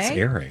 and it's Okay.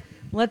 airing.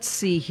 Let's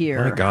see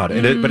here. My God.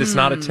 But it's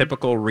not a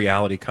typical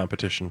reality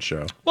competition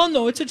show. Well,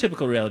 no, it's a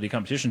typical reality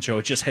competition show.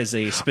 It just has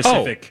a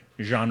specific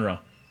genre.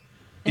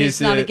 And Is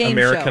it's not a it game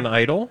American show.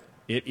 Idol?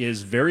 It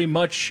is very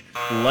much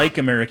like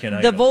American The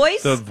Idol.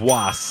 Voice? The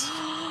Voice.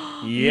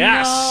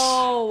 Yes.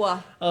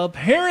 No.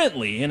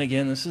 Apparently, and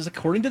again, this is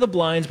according to the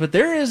blinds, but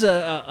there is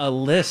a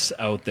list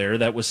out there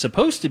that was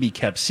supposed to be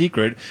kept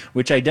secret,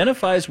 which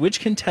identifies which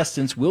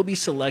contestants will be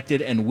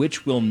selected and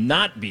which will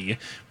not be,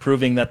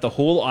 proving that the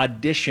whole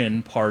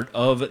audition part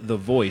of The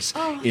Voice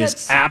is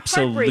that's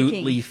absolutely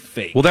heartbreaking.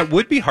 fake. Well, that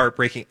would be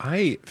heartbreaking.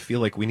 I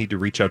feel like we need to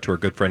reach out to our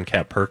good friend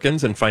Kat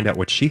Perkins and find out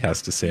what she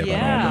has to say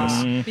about all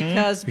this.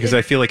 Yeah. Because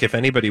I feel like if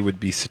anybody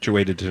would be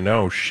situated to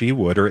know, she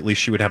would, or at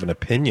least she would have an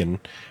opinion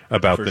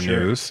about For the sure.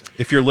 news.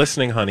 If you're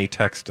listening, honey,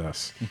 text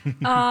us.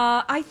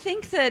 I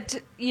think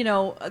that,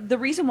 the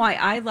reason why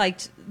I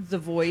liked The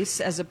Voice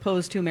as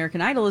opposed to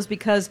American Idol is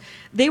because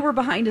they were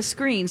behind a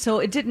screen. So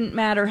it didn't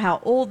matter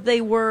how old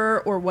they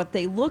were or what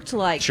they looked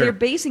like. Sure. They're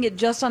basing it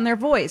just on their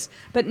voice.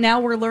 But now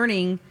we're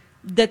learning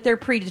that they're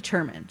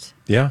predetermined.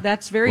 Yeah.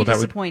 That's very Well, that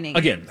would- disappointing.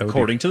 Again, would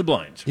according to the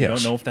blinds. We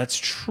Yes. don't know if that's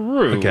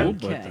true, Again.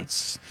 but Okay.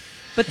 it's,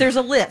 But there's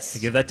a list.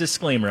 give that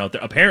disclaimer out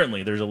there.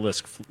 Apparently, there's a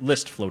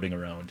list floating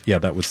around. Yeah,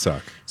 that would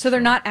suck. So they're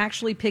not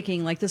actually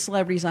picking, like the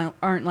celebrities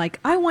aren't like,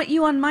 I want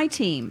you on my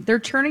team. They're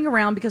turning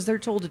around because they're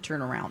told to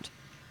turn around.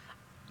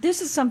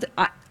 This is something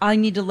I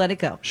need to let it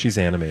go. She's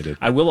animated.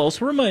 I will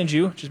also remind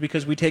you, just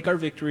because we take our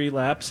victory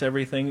laps,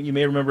 everything, you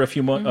may remember a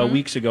few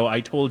weeks ago, I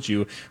told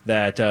you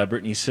that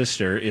Brittany's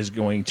sister is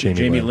going to,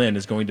 Jamie Lynn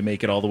is going to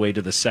make it all the way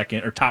to the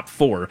second or top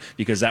 4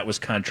 because that was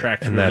And that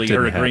contractually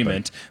didn't her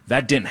agreement.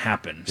 That didn't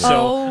happen. So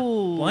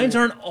Oh. blinds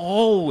aren't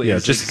always Yeah,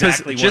 just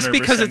exactly because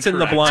 100% it's in the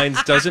correct.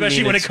 blinds doesn't Especially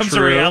mean when it's it comes true.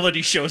 to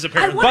reality shows, I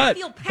apparently. want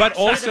to feel but passionate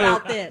also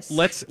about this.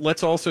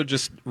 let's also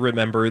just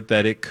remember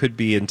that it could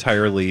be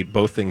entirely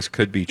both things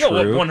could be Yeah,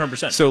 well, true.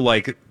 100%. So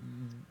like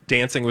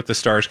Dancing with the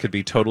Stars could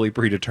be totally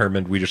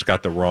predetermined. We just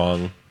got the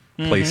wrong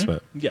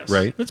placement. Yes.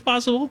 Right? It's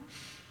possible.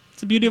 It's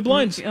the beauty of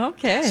blinds.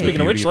 Okay.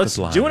 Speaking of which, Beauty of let's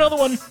the do blinds. another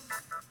one.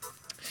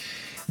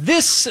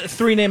 This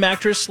three-name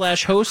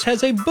actress/host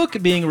has a book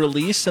being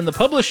released, and the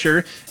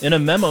publisher, in a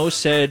memo,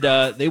 said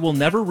they will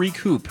never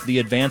recoup the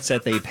advance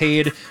that they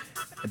paid.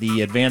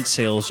 The advance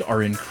sales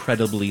are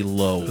incredibly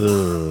low.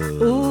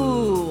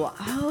 Ooh,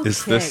 okay.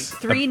 Is this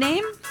three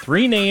name?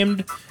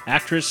 Three-named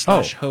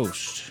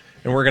actress/host.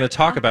 And we're going to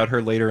talk about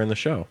her later in the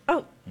show.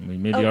 Oh, We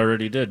maybe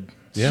already did.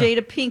 Yeah.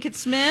 Jada Pinkett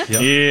Smith.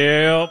 Yep.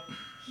 Yep.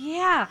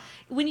 Yeah.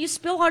 When you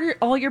spill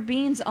all your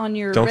beans on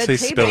your Don't red say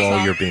table spill all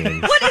salt- your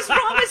beans. What is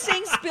wrong with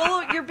saying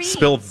spill your beans?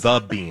 Spill the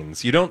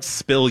beans. You don't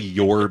spill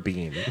your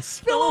beans.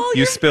 Spill all You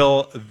your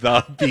spill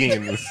the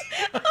beans.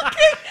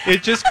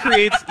 It just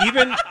creates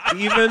even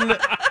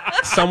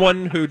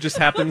someone who just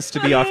happens to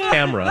be off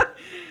camera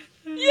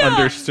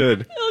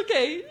understood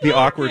Okay. the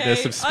awkwardness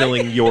okay. of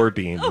spilling your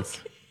beans.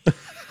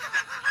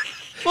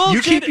 Well,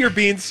 You keep Jada- your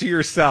beans to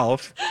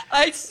yourself.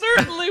 I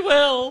certainly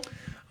will.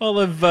 All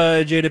of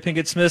Jada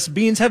Pinkett Smith's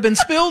beans have been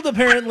spilled,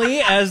 apparently,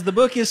 as the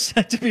book is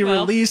set to be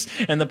Well. released,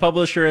 and the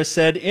publisher has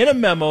said in a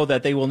memo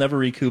that they will never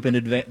recoup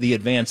the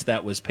advance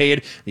that was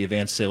paid. The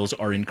advance sales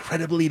are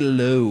incredibly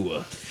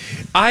low.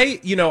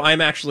 I'm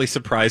actually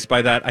surprised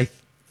by that.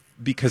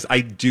 Because I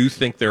do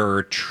think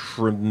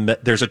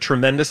there's a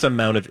tremendous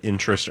amount of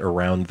interest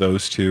around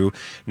those two.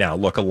 Now,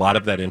 look, a lot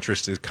of that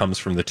interest comes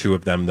from the two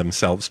of them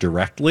themselves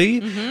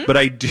directly, but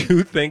I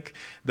do think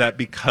that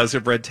because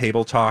of Red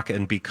Table Talk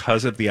and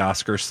because of the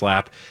Oscar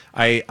slap,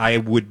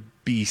 I would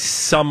be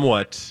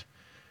somewhat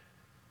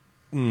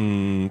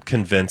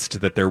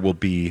convinced that there will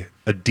be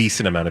a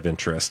decent amount of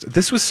interest.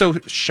 This was so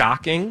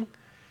shocking.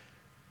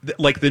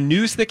 Like the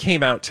news that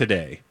came out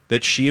today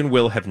that she and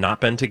Will have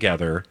not been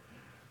together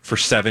for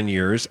 7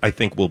 years, I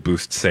think will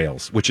boost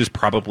sales, which is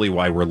probably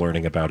why we're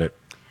learning about it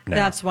now.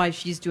 That's why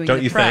she's doing Don't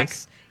the you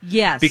press.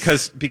 Yes.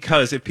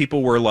 Because if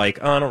people were like,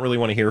 oh, I don't really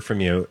want to hear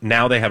from you,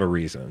 now they have a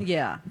reason.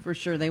 Yeah, for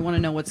sure. They want to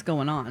know what's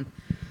going on.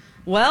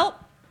 Well,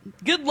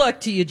 good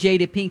luck to you,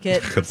 Jada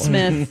Pinkett Good luck.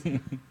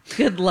 Smith.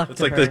 Good luck It's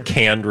to like her. the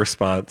canned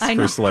response I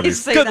know. for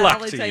celebrities. I say Good that luck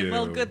all the to time. you.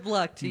 Well, good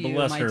luck to you,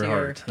 Bless my her dear.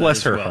 heart. Bless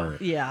as her well.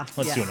 heart. Yeah.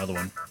 Let's do yeah. another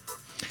one.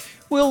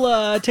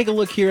 We'll take a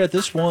look here at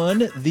this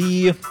one.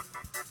 The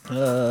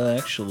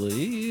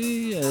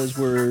actually, as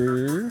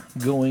we're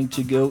going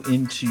to go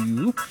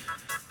into,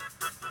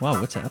 wow,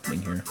 what's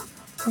happening here?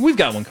 We've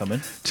got one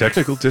coming.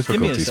 Technical Give me a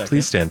difficulties. second.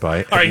 Please stand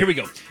by. All right, here we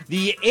go.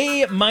 The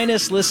A-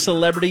 list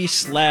celebrity /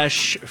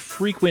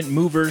 frequent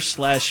mover /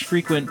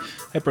 frequent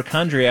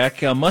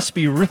hypochondriac must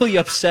be really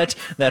upset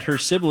that her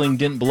sibling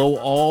didn't blow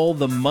all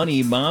the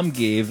money mom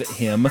gave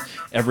him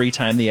every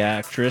time the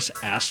actress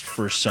asked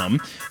for some.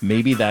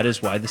 Maybe that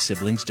is why the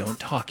siblings don't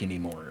talk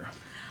anymore.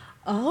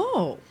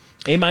 Oh.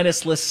 A-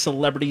 list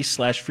celebrity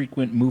 /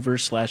 frequent mover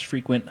 /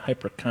 frequent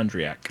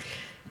hypochondriac.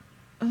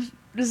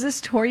 Is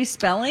this Tori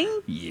Spelling?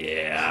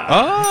 Yeah.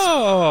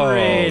 Oh,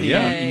 Pretty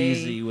yeah.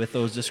 easy with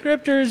those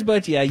descriptors,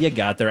 but yeah, you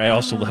got there. I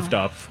also left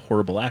off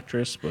horrible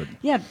actress, but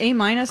Yeah, A-.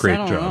 Great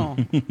I don't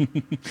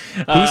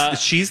job. know.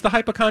 She's the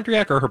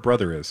hypochondriac, or her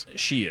brother is?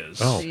 she is.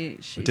 Oh,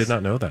 She's- I did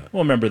not know that.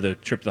 Well, remember the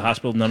trip to the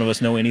hospital none of us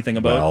know anything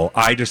about? Well,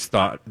 I just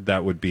thought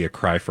that would be a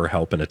cry for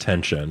help and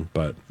attention,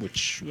 but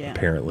Which Yeah.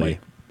 apparently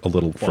a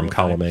little from qualify.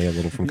 column A, a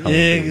little from column B.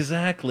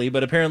 Exactly,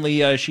 but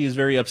apparently she is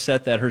very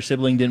upset that her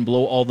sibling didn't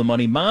blow all the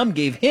money mom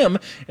gave him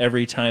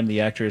every time the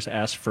actress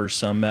asked for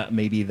some.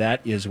 Maybe that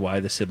is why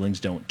the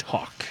siblings don't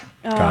talk.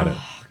 Got it.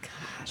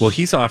 Well,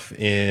 he's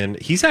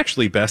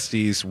actually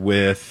besties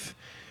with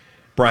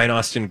Brian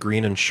Austin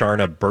Green and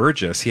Sharna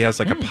Burgess. He has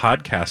like a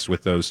podcast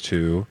with those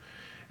two,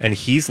 and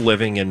he's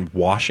living in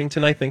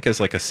Washington, I think, as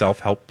like a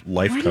self-help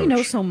life Why coach. do you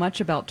know so much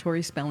about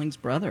Tori Spelling's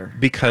brother?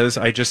 Because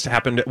I just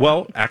happened to,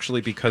 well, actually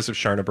because of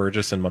Sharna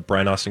Burgess and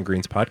Brian Austin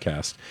Green's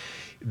podcast.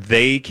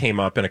 They came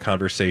up in a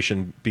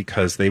conversation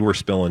because they were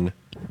spilling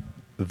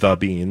the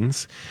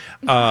beans.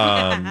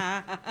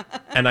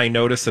 And I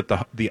noticed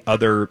that the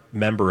other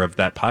member of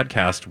that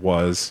podcast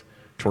was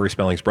Tori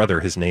Spelling's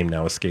brother. His name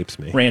now escapes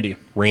me.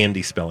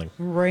 Randy Spelling.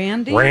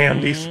 Randy?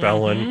 Randy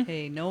Spelling.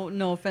 Hey,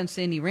 no offense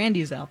to any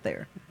Randys out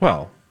there.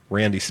 Well,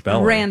 Randy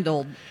Spelling.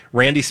 Randall.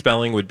 Randy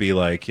Spelling would be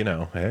like,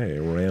 hey,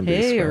 Randy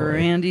Hey, Spelling.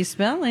 Randy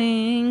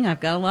Spelling. I've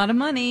got a lot of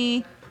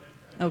money.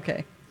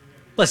 Okay.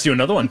 Let's do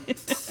another one.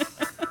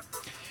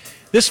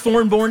 This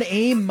foreign-born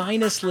A-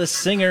 list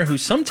singer who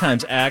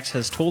sometimes acts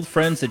has told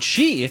friends that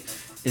she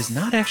is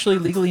not actually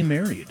legally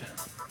married.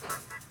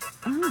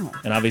 Oh.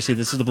 And obviously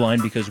this is the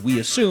blind because we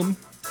assume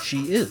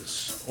she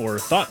is, or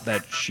thought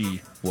that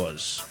she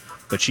was.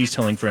 But she's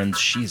telling friends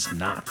she's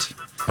not.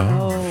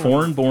 Oh.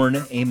 Foreign-born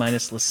A-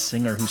 list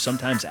singer who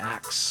sometimes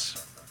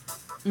acts.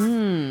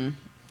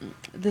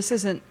 This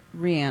isn't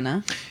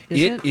Rihanna,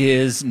 It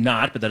is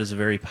not, but that is a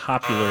very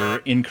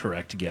popular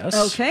incorrect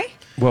guess. Okay.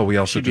 Well, we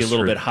also Should be a just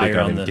little heard bit higher they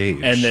got on the,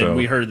 engaged, and then so-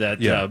 we heard that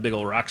yeah. big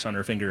old rocks on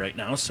her finger right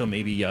now. So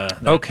maybe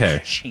that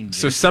Okay.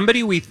 changes. So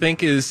somebody we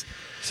think is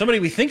somebody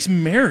we think's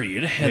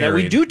married, and that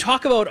we Married. do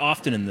talk about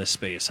often in this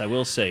space. I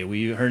will say,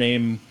 her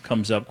name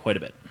comes up quite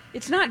a bit.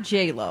 It's not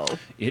J-Lo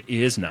It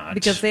is not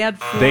because they had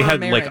like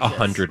marriages.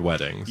 100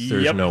 weddings.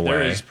 There's Yep, no there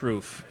way. is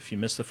proof. If you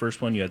missed the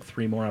first one, you had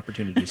 3 more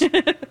opportunities.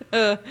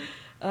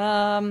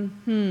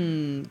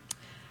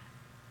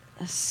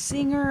 A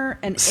singer,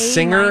 an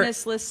Singer, A-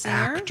 list singer.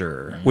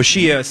 actor. Was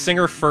she a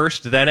singer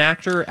first, then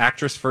actor?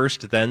 Actress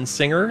first, then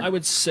singer? I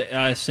would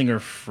say singer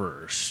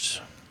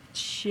first.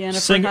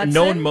 Jennifer Hudson.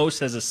 Known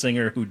most as a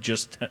singer who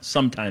just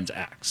sometimes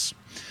acts.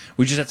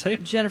 Would you just say?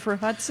 Jennifer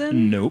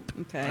Hudson. Nope.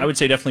 Okay. I would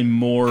say definitely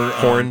more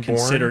Foreign-born?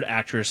 considered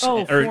actress,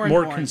 Oh, or more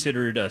foreign-born.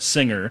 considered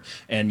singer,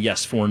 and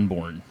yes,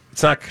 foreign-born.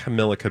 It's not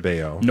Camila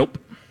Cabello. Nope.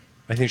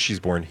 I think she's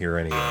born here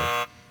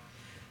anyway.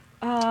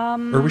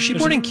 Or was she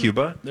born in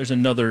Cuba? There's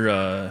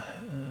another.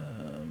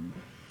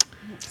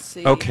 Let's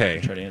see.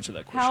 Okay. Try to answer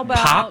that question. How about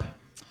Pop?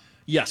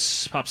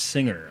 Yes, pop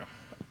singer.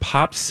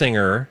 Pop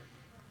singer.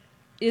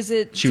 Is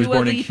it She was Dua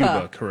born in Lipa?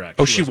 Cuba, correct?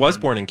 Oh, she was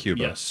born in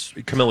Cuba. Yes.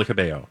 Camila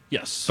Cabello.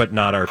 Yes, But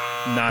not our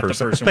not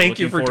person. the person. we're Thank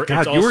you looking for It's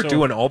God, you were also-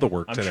 doing all the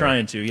work I'm today.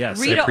 trying to. Yes,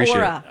 Rita appreciate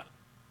Ora.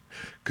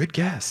 Good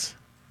guess.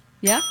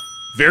 Yeah.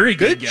 Very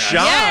good Good guess.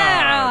 job.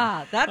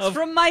 Yeah, that's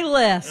from my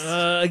list.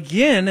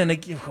 Again and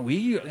again,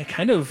 we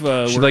kind of.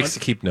 She were likes to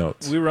keep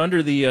notes. We were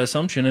under the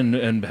assumption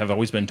and have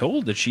always been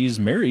told that she's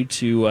married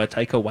to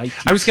Taika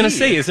Waititi. I was going to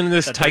say, isn't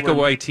this That they Taika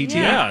were- Waititi?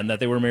 Yeah, and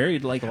that they were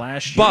married like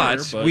last year.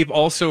 But we've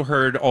also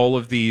heard all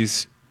of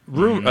these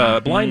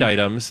blind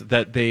items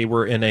that they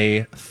were in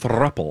a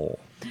throuple.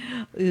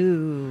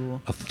 Ooh.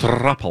 A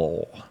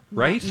throuple.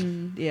 right?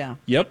 Yeah.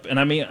 Yep, and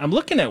I mean, I'm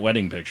looking at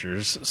wedding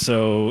pictures,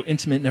 so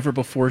intimate, never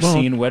before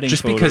seen wedding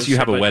just photos. because you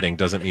have a but wedding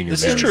doesn't mean you're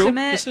This is married. true.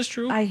 Intimate, This is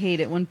true. I hate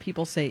it when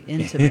people say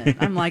intimate.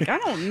 I'm like, I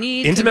don't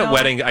need to Intimate know.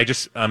 wedding, I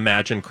just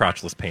imagine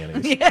crotchless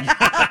panties.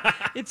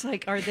 It's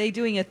like, are they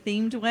doing a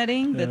themed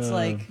wedding that's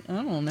like, I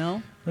don't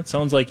know. That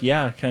sounds like,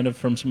 kind of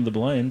from some of the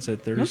blinds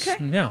that there's,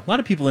 Okay. a lot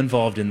of people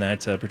involved in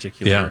that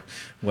particular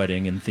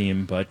wedding and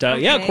theme. But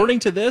according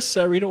to this,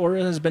 Rita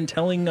Ora has been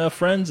telling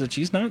friends that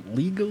she's not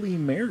legally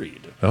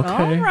married. Okay.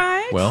 All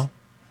right. Well,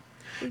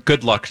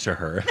 good luck to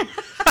her.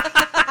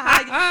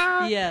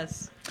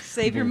 Yes.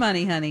 Save your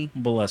money, honey.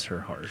 Bless her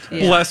heart.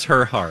 Yeah. Bless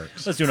her heart.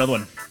 Let's do another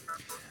one.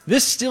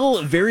 This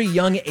still very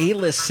young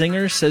A-list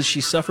singer says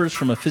she suffers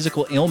from a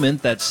physical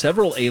ailment that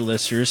several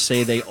A-listers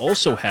say they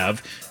also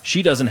have.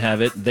 She doesn't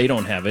have it. They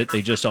don't have it.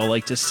 They just all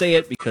like to say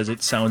it because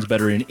it sounds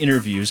better in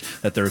interviews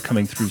that they're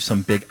coming through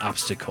some big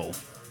obstacle.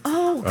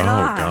 Oh,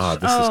 gosh.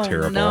 God, this is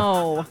terrible.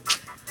 No.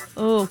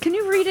 Oh, can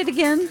you read it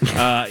again?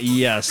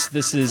 Yes,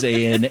 this is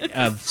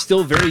a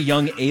still very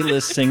young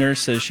A-list singer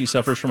says she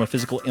suffers from a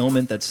physical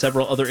ailment that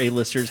several other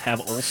A-listers have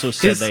also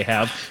said they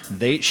have.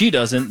 She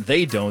doesn't.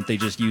 They don't. They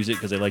just use it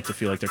because they like to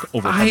feel like they're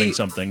overcoming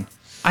something.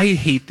 I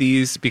hate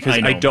these because I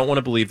know. I don't want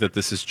to believe that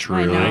this is true.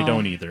 I know. I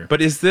don't either.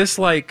 But is this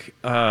like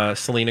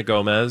Selena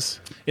Gomez?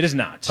 It is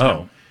not. Oh.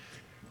 No.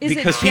 Is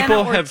Because it Jenna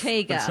people have-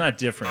 Ortega? It's not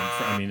different.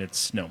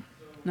 It's no.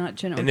 Not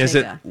Jenna And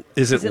Ortega.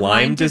 is it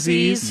Lyme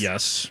disease?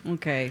 Yes.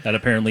 Okay. That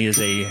apparently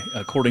is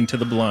according to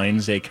the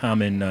blinds, a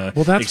common Well,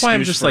 that's why I'm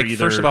excuse just for like,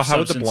 either first of all, how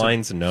would the substance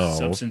blinds know?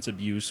 Substance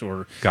abuse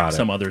or Got it.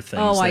 some other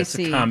things. Oh, I that's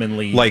see.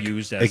 commonly Like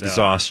used as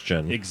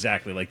exhaustion.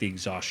 Exactly, like the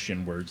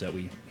exhaustion words that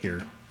we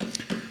hear.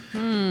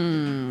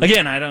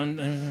 Again, I don't.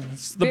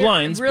 It's the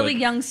blinds. Really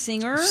but young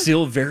singer?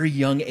 Still very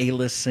young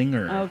A-list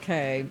singer.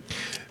 Okay.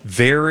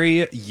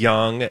 Very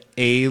young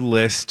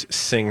A-list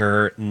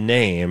singer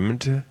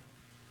named...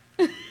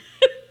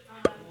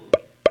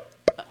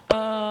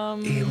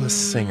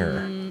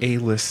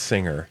 A-list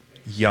singer,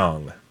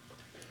 young.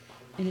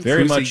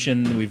 Very Who's much,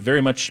 and we've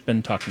very much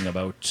been talking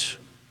about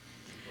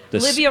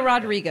this. Olivia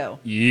Rodrigo.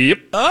 Yep.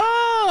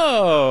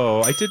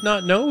 Oh, I did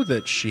not know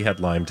that she had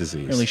Lyme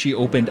disease. Apparently she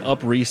opened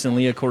up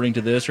recently, according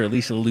to this, or at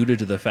least alluded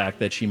to the fact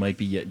that she might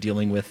be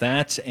dealing with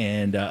that.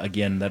 And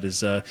again, that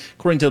is,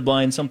 according to the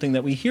blind, something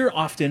that we hear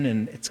often.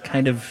 And it's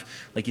kind of,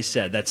 like you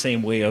said, that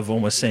same way of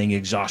almost saying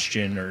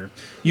exhaustion or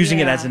using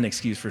it Yeah. as an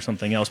excuse for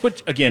something else,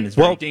 which, again, is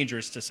very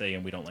dangerous to say,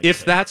 and we don't like If to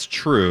say. that's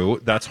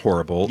true, that's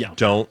horrible. Yeah.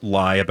 Don't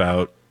lie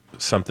about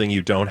something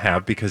you don't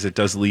have because it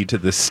does lead to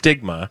the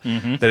stigma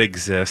that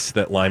exists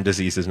that Lyme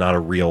disease is not a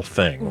real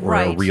thing or a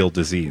Right. real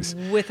disease.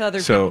 With other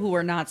So- people who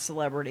are not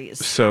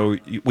celebrities. So,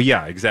 well,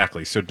 yeah,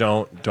 exactly. So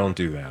don't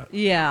do that.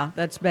 Yeah,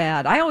 that's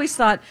bad. I always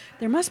thought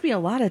there must be a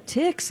lot of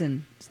ticks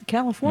in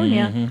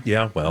California.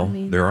 Yeah, well,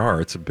 there are.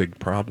 It's a big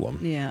problem.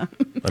 Yeah.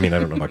 I mean, I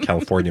don't know about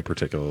California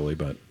particularly,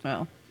 but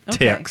Well, okay.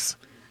 ticks.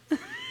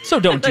 So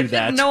don't I do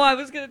that. didn't know I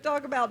was going to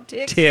talk about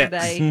ticks Ticks.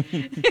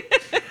 today.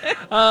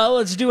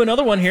 Let's do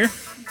another one here.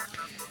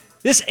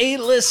 This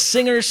A-list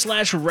singer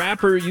 /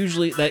 rapper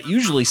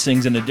usually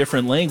sings in a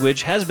different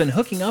language has been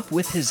hooking up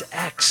with his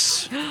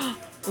ex.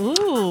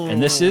 Ooh.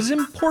 And this is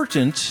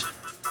important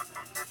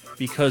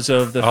because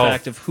of the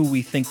fact of who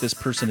we think this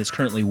person is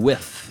currently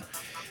with.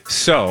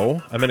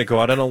 So, I'm going to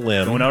go out on a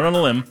limb. Going out on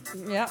a limb.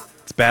 Yeah.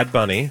 It's Bad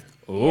Bunny.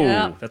 Oh,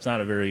 Yeah. that's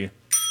not a very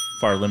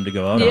far limb to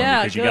go out Yeah,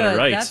 on because you good. got it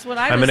right. That's what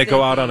I I'm was going to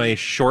go out on thinking. a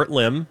short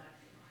limb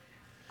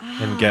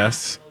and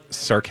guess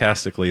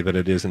sarcastically that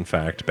it is, in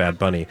fact, Bad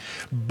Bunny.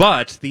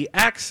 But the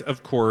ex,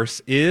 of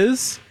course,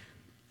 is...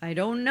 I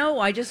don't know.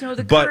 I just know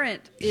the But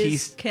current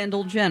he's- is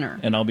Kendall Jenner.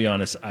 And I'll be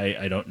honest,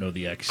 I don't know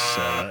the ex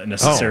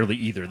necessarily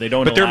either. They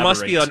don't But there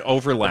must be elaborate. an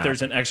overlap. But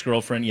there's an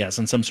ex-girlfriend, yes,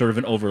 and some sort of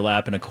an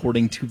overlap. And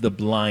according to the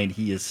blind,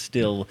 he is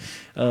still,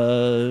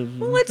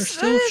 they're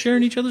still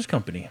sharing each other's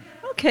company.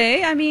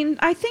 Okay. I mean,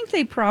 I think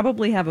they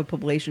probably have a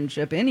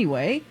relationship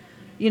anyway.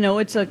 You know,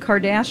 it's a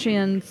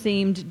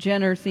Kardashian-themed,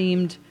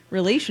 Jenner-themed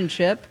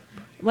relationship,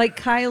 like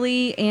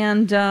Kylie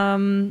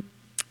and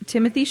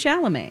Timothy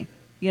Chalamet,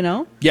 you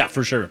know? Yeah,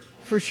 for sure.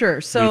 For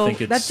sure. So think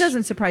that it's-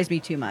 doesn't surprise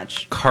me too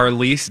much.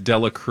 Carlise de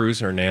la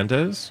Cruz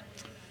Hernandez?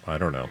 I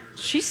don't know.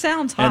 She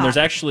sounds hot. And there's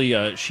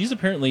actually, she's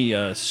apparently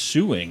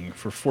suing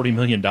for $40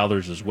 million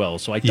as well.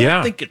 So I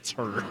don't think it's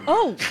her.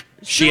 Oh,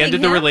 She suing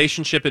ended the him?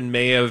 relationship in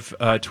May of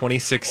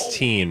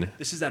 2016.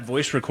 This is that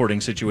voice recording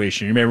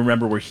situation. You may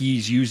remember where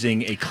he's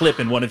using a clip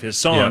in one of his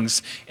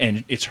songs,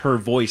 and it's her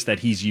voice that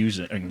he's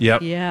using.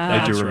 Yep. Yeah,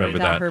 I do That's remember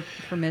without that. her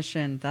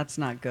permission. That's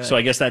not good. So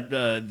I guess that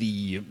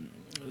the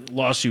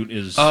lawsuit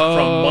is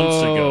from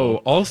months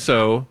ago.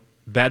 Also,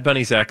 Bad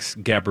Bunny's ex,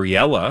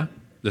 Gabriella,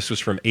 this was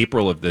from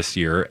April of this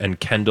year, and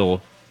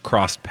Kendall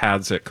crossed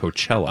paths at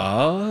Coachella.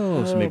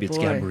 Oh, so maybe it's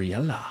boy.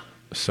 Gabriella.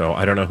 So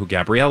I don't know who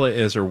Gabriella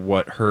is or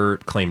what her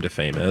claim to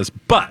fame is.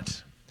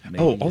 But, Maybe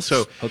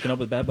also, it's hooking up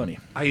with Bad Bunny.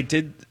 I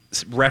did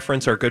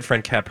reference our good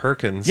friend Kat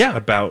Perkins Yeah.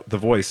 about The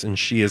Voice, and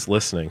she is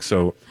listening.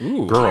 So,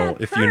 Ooh. girl,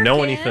 Kat if you know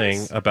Perkins.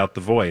 anything about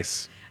The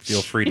Voice,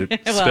 Feel free to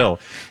spill.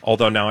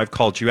 Although now I've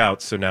called you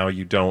out, so now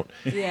you don't.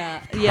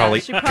 Yeah.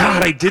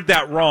 God, I did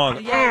that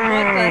wrong.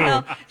 Yeah, what the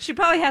hell? She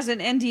probably has an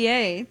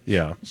NDA.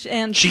 Yeah.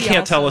 And she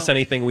can't tell us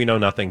anything. We know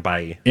nothing.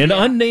 Bye. An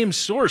unnamed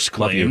source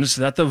claims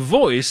that the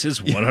voice is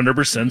 100%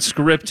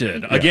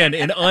 scripted. Again,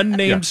 an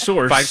unnamed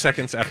source 5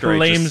 seconds after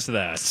claims I just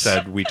that.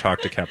 said we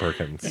talked to Kat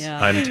Perkins.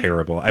 Yeah. I'm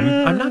terrible.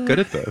 I'm not good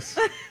at this.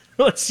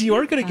 You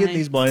are going to get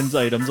these blinds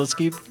items. Let's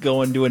keep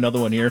going. Do another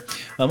one here.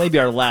 Maybe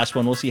our last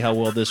one. We'll see how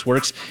well this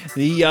works.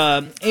 The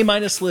A-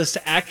 list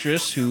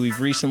actress who we've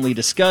recently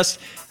discussed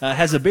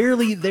has a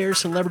barely there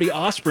celebrity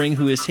offspring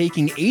who is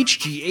taking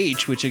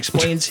HGH, which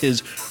explains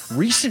his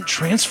recent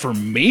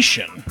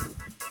transformation.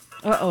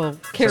 Uh-oh.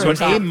 So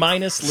an A-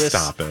 list.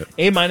 Stop it.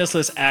 A-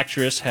 list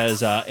actress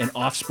has an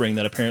offspring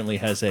that apparently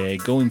has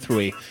going through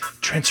a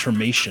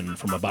transformation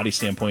from a body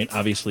standpoint.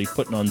 Obviously,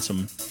 putting on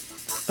some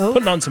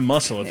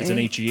muscle if it's an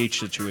HGH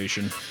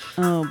situation.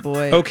 Oh,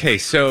 boy. Okay,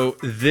 so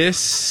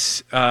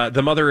this,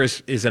 the mother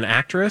is an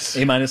actress?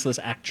 A- list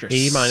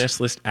actress.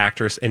 A- list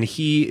actress, and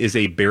he is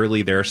a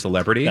barely there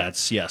celebrity?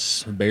 That's,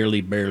 yes,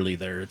 barely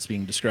there. It's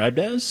being described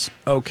as.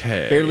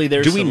 Okay. Barely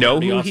there. Do we know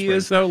who offspring. he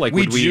is, though? Like,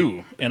 we would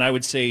do, and I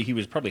would say he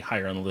was probably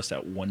higher on the list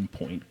at one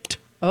point.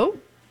 Oh.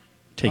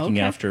 Taking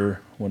Okay.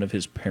 after one of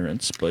his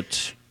parents,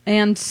 but...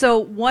 And so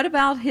what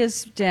about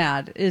his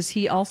dad? Is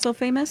he also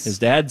famous? His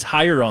dad's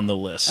higher on the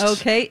list.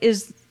 Okay.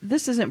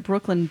 This isn't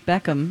Brooklyn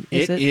Beckham,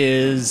 is it? It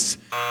is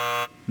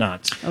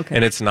not. Okay.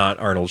 And it's not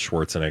Arnold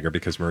Schwarzenegger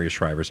because Maria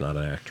Shriver's not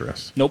an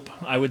actress. Nope.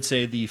 I would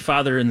say the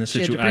father in this She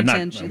had to situation.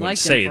 pretend she I would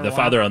liked him say for a the while.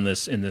 father in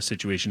this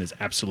situation is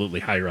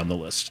absolutely higher on the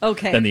list.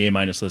 Okay. Than the A-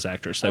 list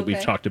actress that we've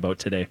Okay. talked about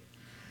today.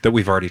 That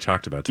we've already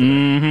talked about today.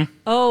 Mm-hmm.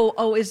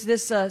 Oh, is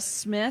this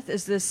Smith?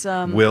 Is this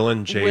Will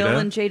and Jada? Will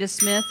and Jada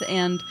Smith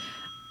and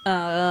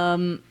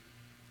Willow.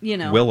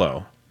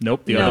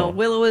 Nope. The no, other one.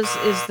 Willow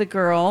is the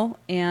girl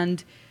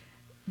and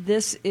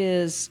this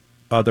is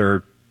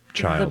Other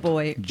child. the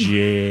boy.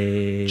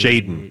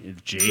 Jaden.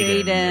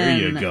 There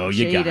you go.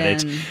 You got it.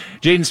 Jaden.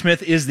 Jaden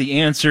Smith is the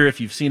answer. If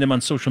you've seen him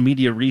on social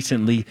media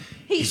recently,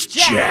 He's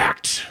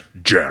jacked.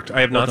 Jacked.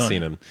 I have not Well done.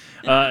 seen him.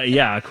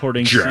 Yeah,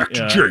 according Jacked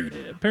to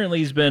Jaden. apparently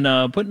he's been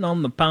putting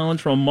on the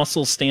pounds from a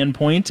muscle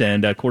standpoint,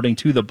 and according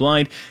to the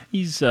blind,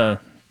 he's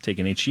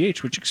taking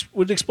HGH, which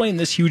would explain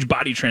this huge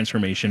body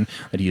transformation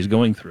that he is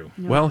going through.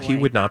 Well, he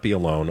boy. would not be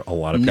alone. A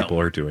lot of No. people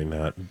are doing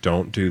that.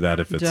 Don't do that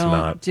if it's Don't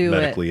not do it.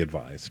 medically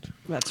advised.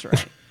 That's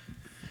right.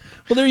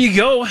 Well, there you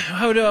go.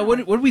 What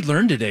did we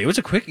learn today? It was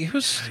a quick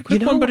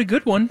one, but a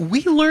good one.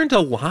 We learned a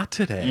lot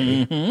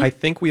today. Mm-hmm. I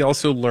think we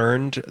also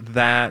learned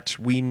that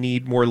we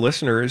need more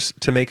listeners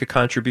to make a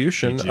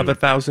contribution of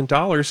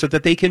 $1,000 so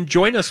that they can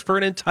join us for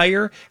an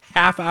entire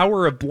half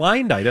hour of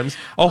blind items,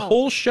 a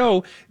whole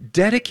show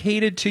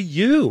dedicated to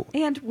you.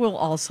 And we'll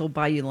also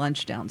buy you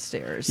lunch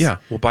downstairs. Yeah,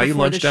 we'll buy you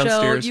Before lunch the show,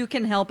 downstairs. you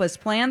can help us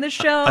plan the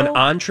show. An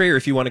entree, or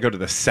if you want to go to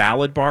the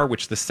salad bar,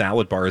 which the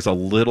salad bar is a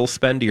little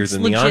spendier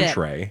than the legit.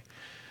 entree.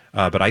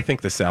 But I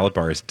think the salad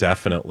bar is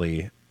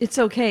definitely... It's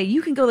okay.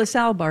 You can go to the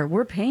salad bar.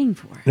 We're paying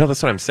for it. No,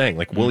 that's what I'm saying.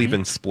 Like, we'll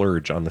even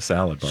splurge on the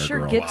salad bar, Sure,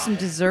 girl. get some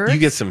dessert. You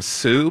get some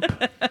soup.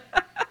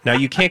 Now,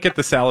 you can't get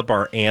the salad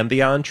bar and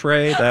the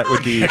entree. That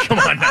would be... Come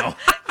on now.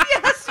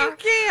 Yes, you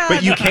can.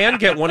 But you can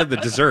get one of the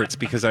desserts,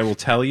 because I will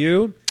tell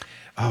you...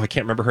 Oh, I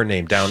can't remember her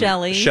name.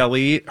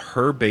 Shelley,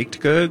 her baked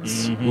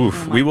goods.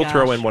 Oof. Oh We my will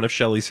throw gosh. in one of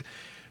Shelley's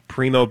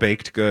primo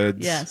baked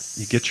goods. Yes.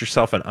 You get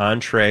yourself an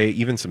entree,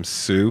 even some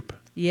soup,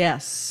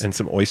 Yes. and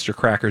some oyster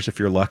crackers if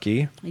you're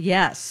lucky.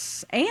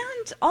 Yes.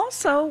 And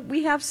also,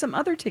 we have some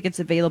other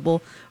tickets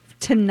available.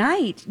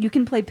 Tonight, you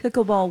can play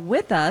pickleball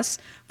with us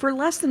for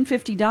less than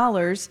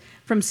 $50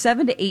 from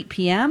 7 to 8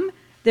 p.m.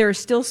 There are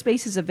still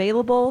spaces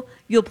available.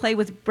 You'll play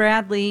with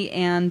Bradley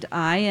and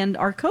I and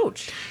our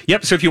coach.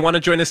 Yep, so if you want to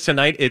join us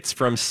tonight, it's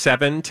from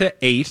 7 to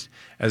 8.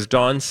 As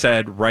Dawn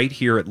said, right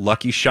here at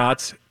Lucky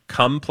Shots.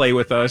 Come play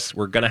with us.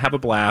 We're going to have a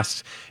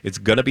blast. It's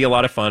going to be a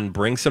lot of fun.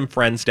 Bring some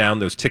friends down.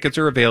 Those tickets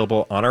are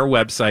available on our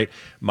website,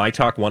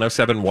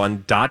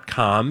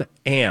 mytalk1071.com.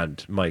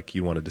 And, Mike,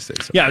 you wanted to say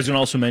something. Yeah, I was going to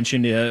also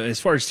mention, as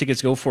far as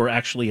tickets go for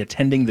actually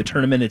attending the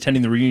tournament,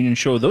 attending the reunion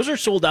show, those are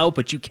sold out,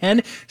 but you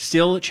can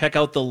still check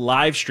out the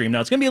live stream.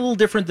 Now, it's going to be a little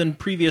different than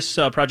previous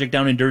Project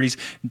Down and Dirties.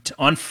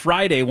 On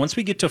Friday, once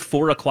we get to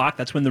 4 o'clock,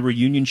 that's when the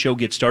reunion show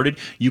gets started.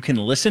 You can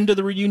listen to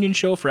the reunion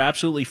show for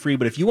absolutely free,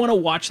 but if you want to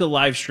watch the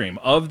live stream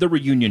of the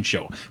reunion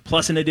show,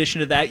 plus in addition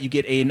to that, you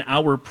get an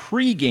hour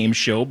pre-game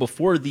show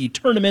before the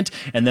tournament,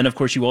 and then, of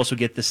course, you also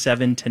get the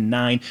 7 to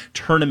 9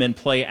 tournament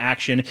play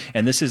action,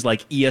 and this is like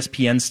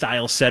ESPN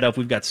style setup.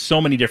 We've got so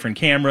many different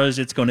cameras.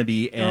 It's going to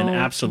be an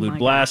absolute my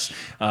blast.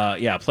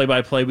 Yeah,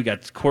 play-by-play. We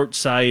got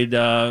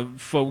courtside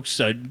folks.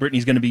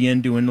 Brittany's going to be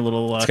in doing a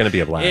little... It's going to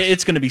be a blast.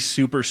 It's going to be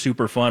super,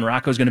 super fun.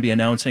 Rocco's going to be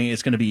announcing.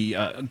 It's going to be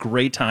a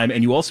great time,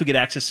 and you also get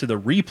access to the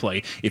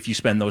replay if you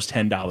spend those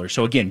 $10.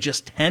 So again,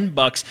 just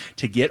 $10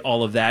 to get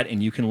all of that,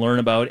 and you can learn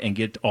about and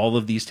get all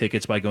of these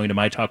tickets by going to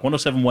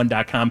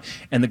mytalk1071.com,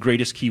 and the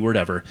greatest keyword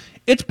ever,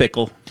 it's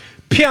pickle.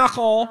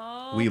 Pickle.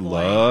 We boy.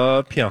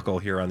 love Pickle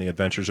here on the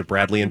Adventures of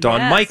Bradley and Dawn.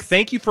 Yes. Mike,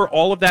 thank you for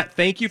all of that.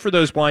 Thank you for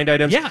those blind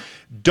items. Yeah.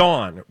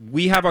 Dawn,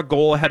 we have a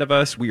goal ahead of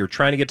us. We are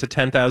trying to get to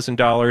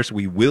 $10,000.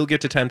 We will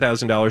get to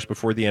 $10,000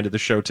 before the end of the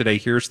show today.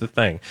 Here's the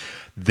thing.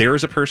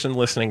 There's a person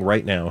listening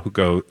right now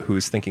who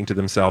is thinking to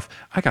themselves,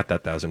 I got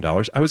that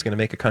 $1,000. I was going to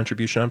make a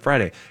contribution on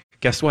Friday.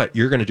 Guess what?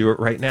 You're going to do it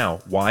right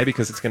now. Why?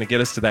 Because it's going to get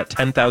us to that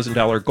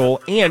 $10,000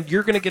 goal, and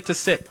you're going to get to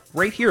sit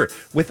right here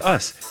with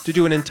us to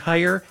do an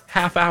entire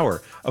half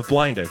hour of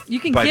blinded.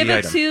 You can by give the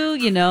it item.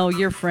 to,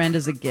 your friend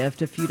as a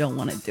gift if you don't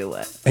want to do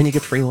it. And you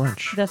get free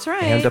lunch. That's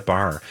right. And a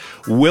bar.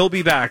 We'll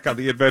be back on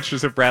the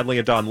Adventures of Bradley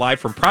and Dawn live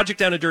from Project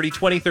Down and Dirty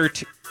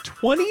 2013.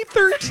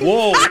 2013?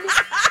 Whoa.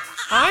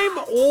 I'm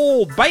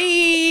old.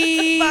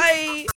 Bye. Bye.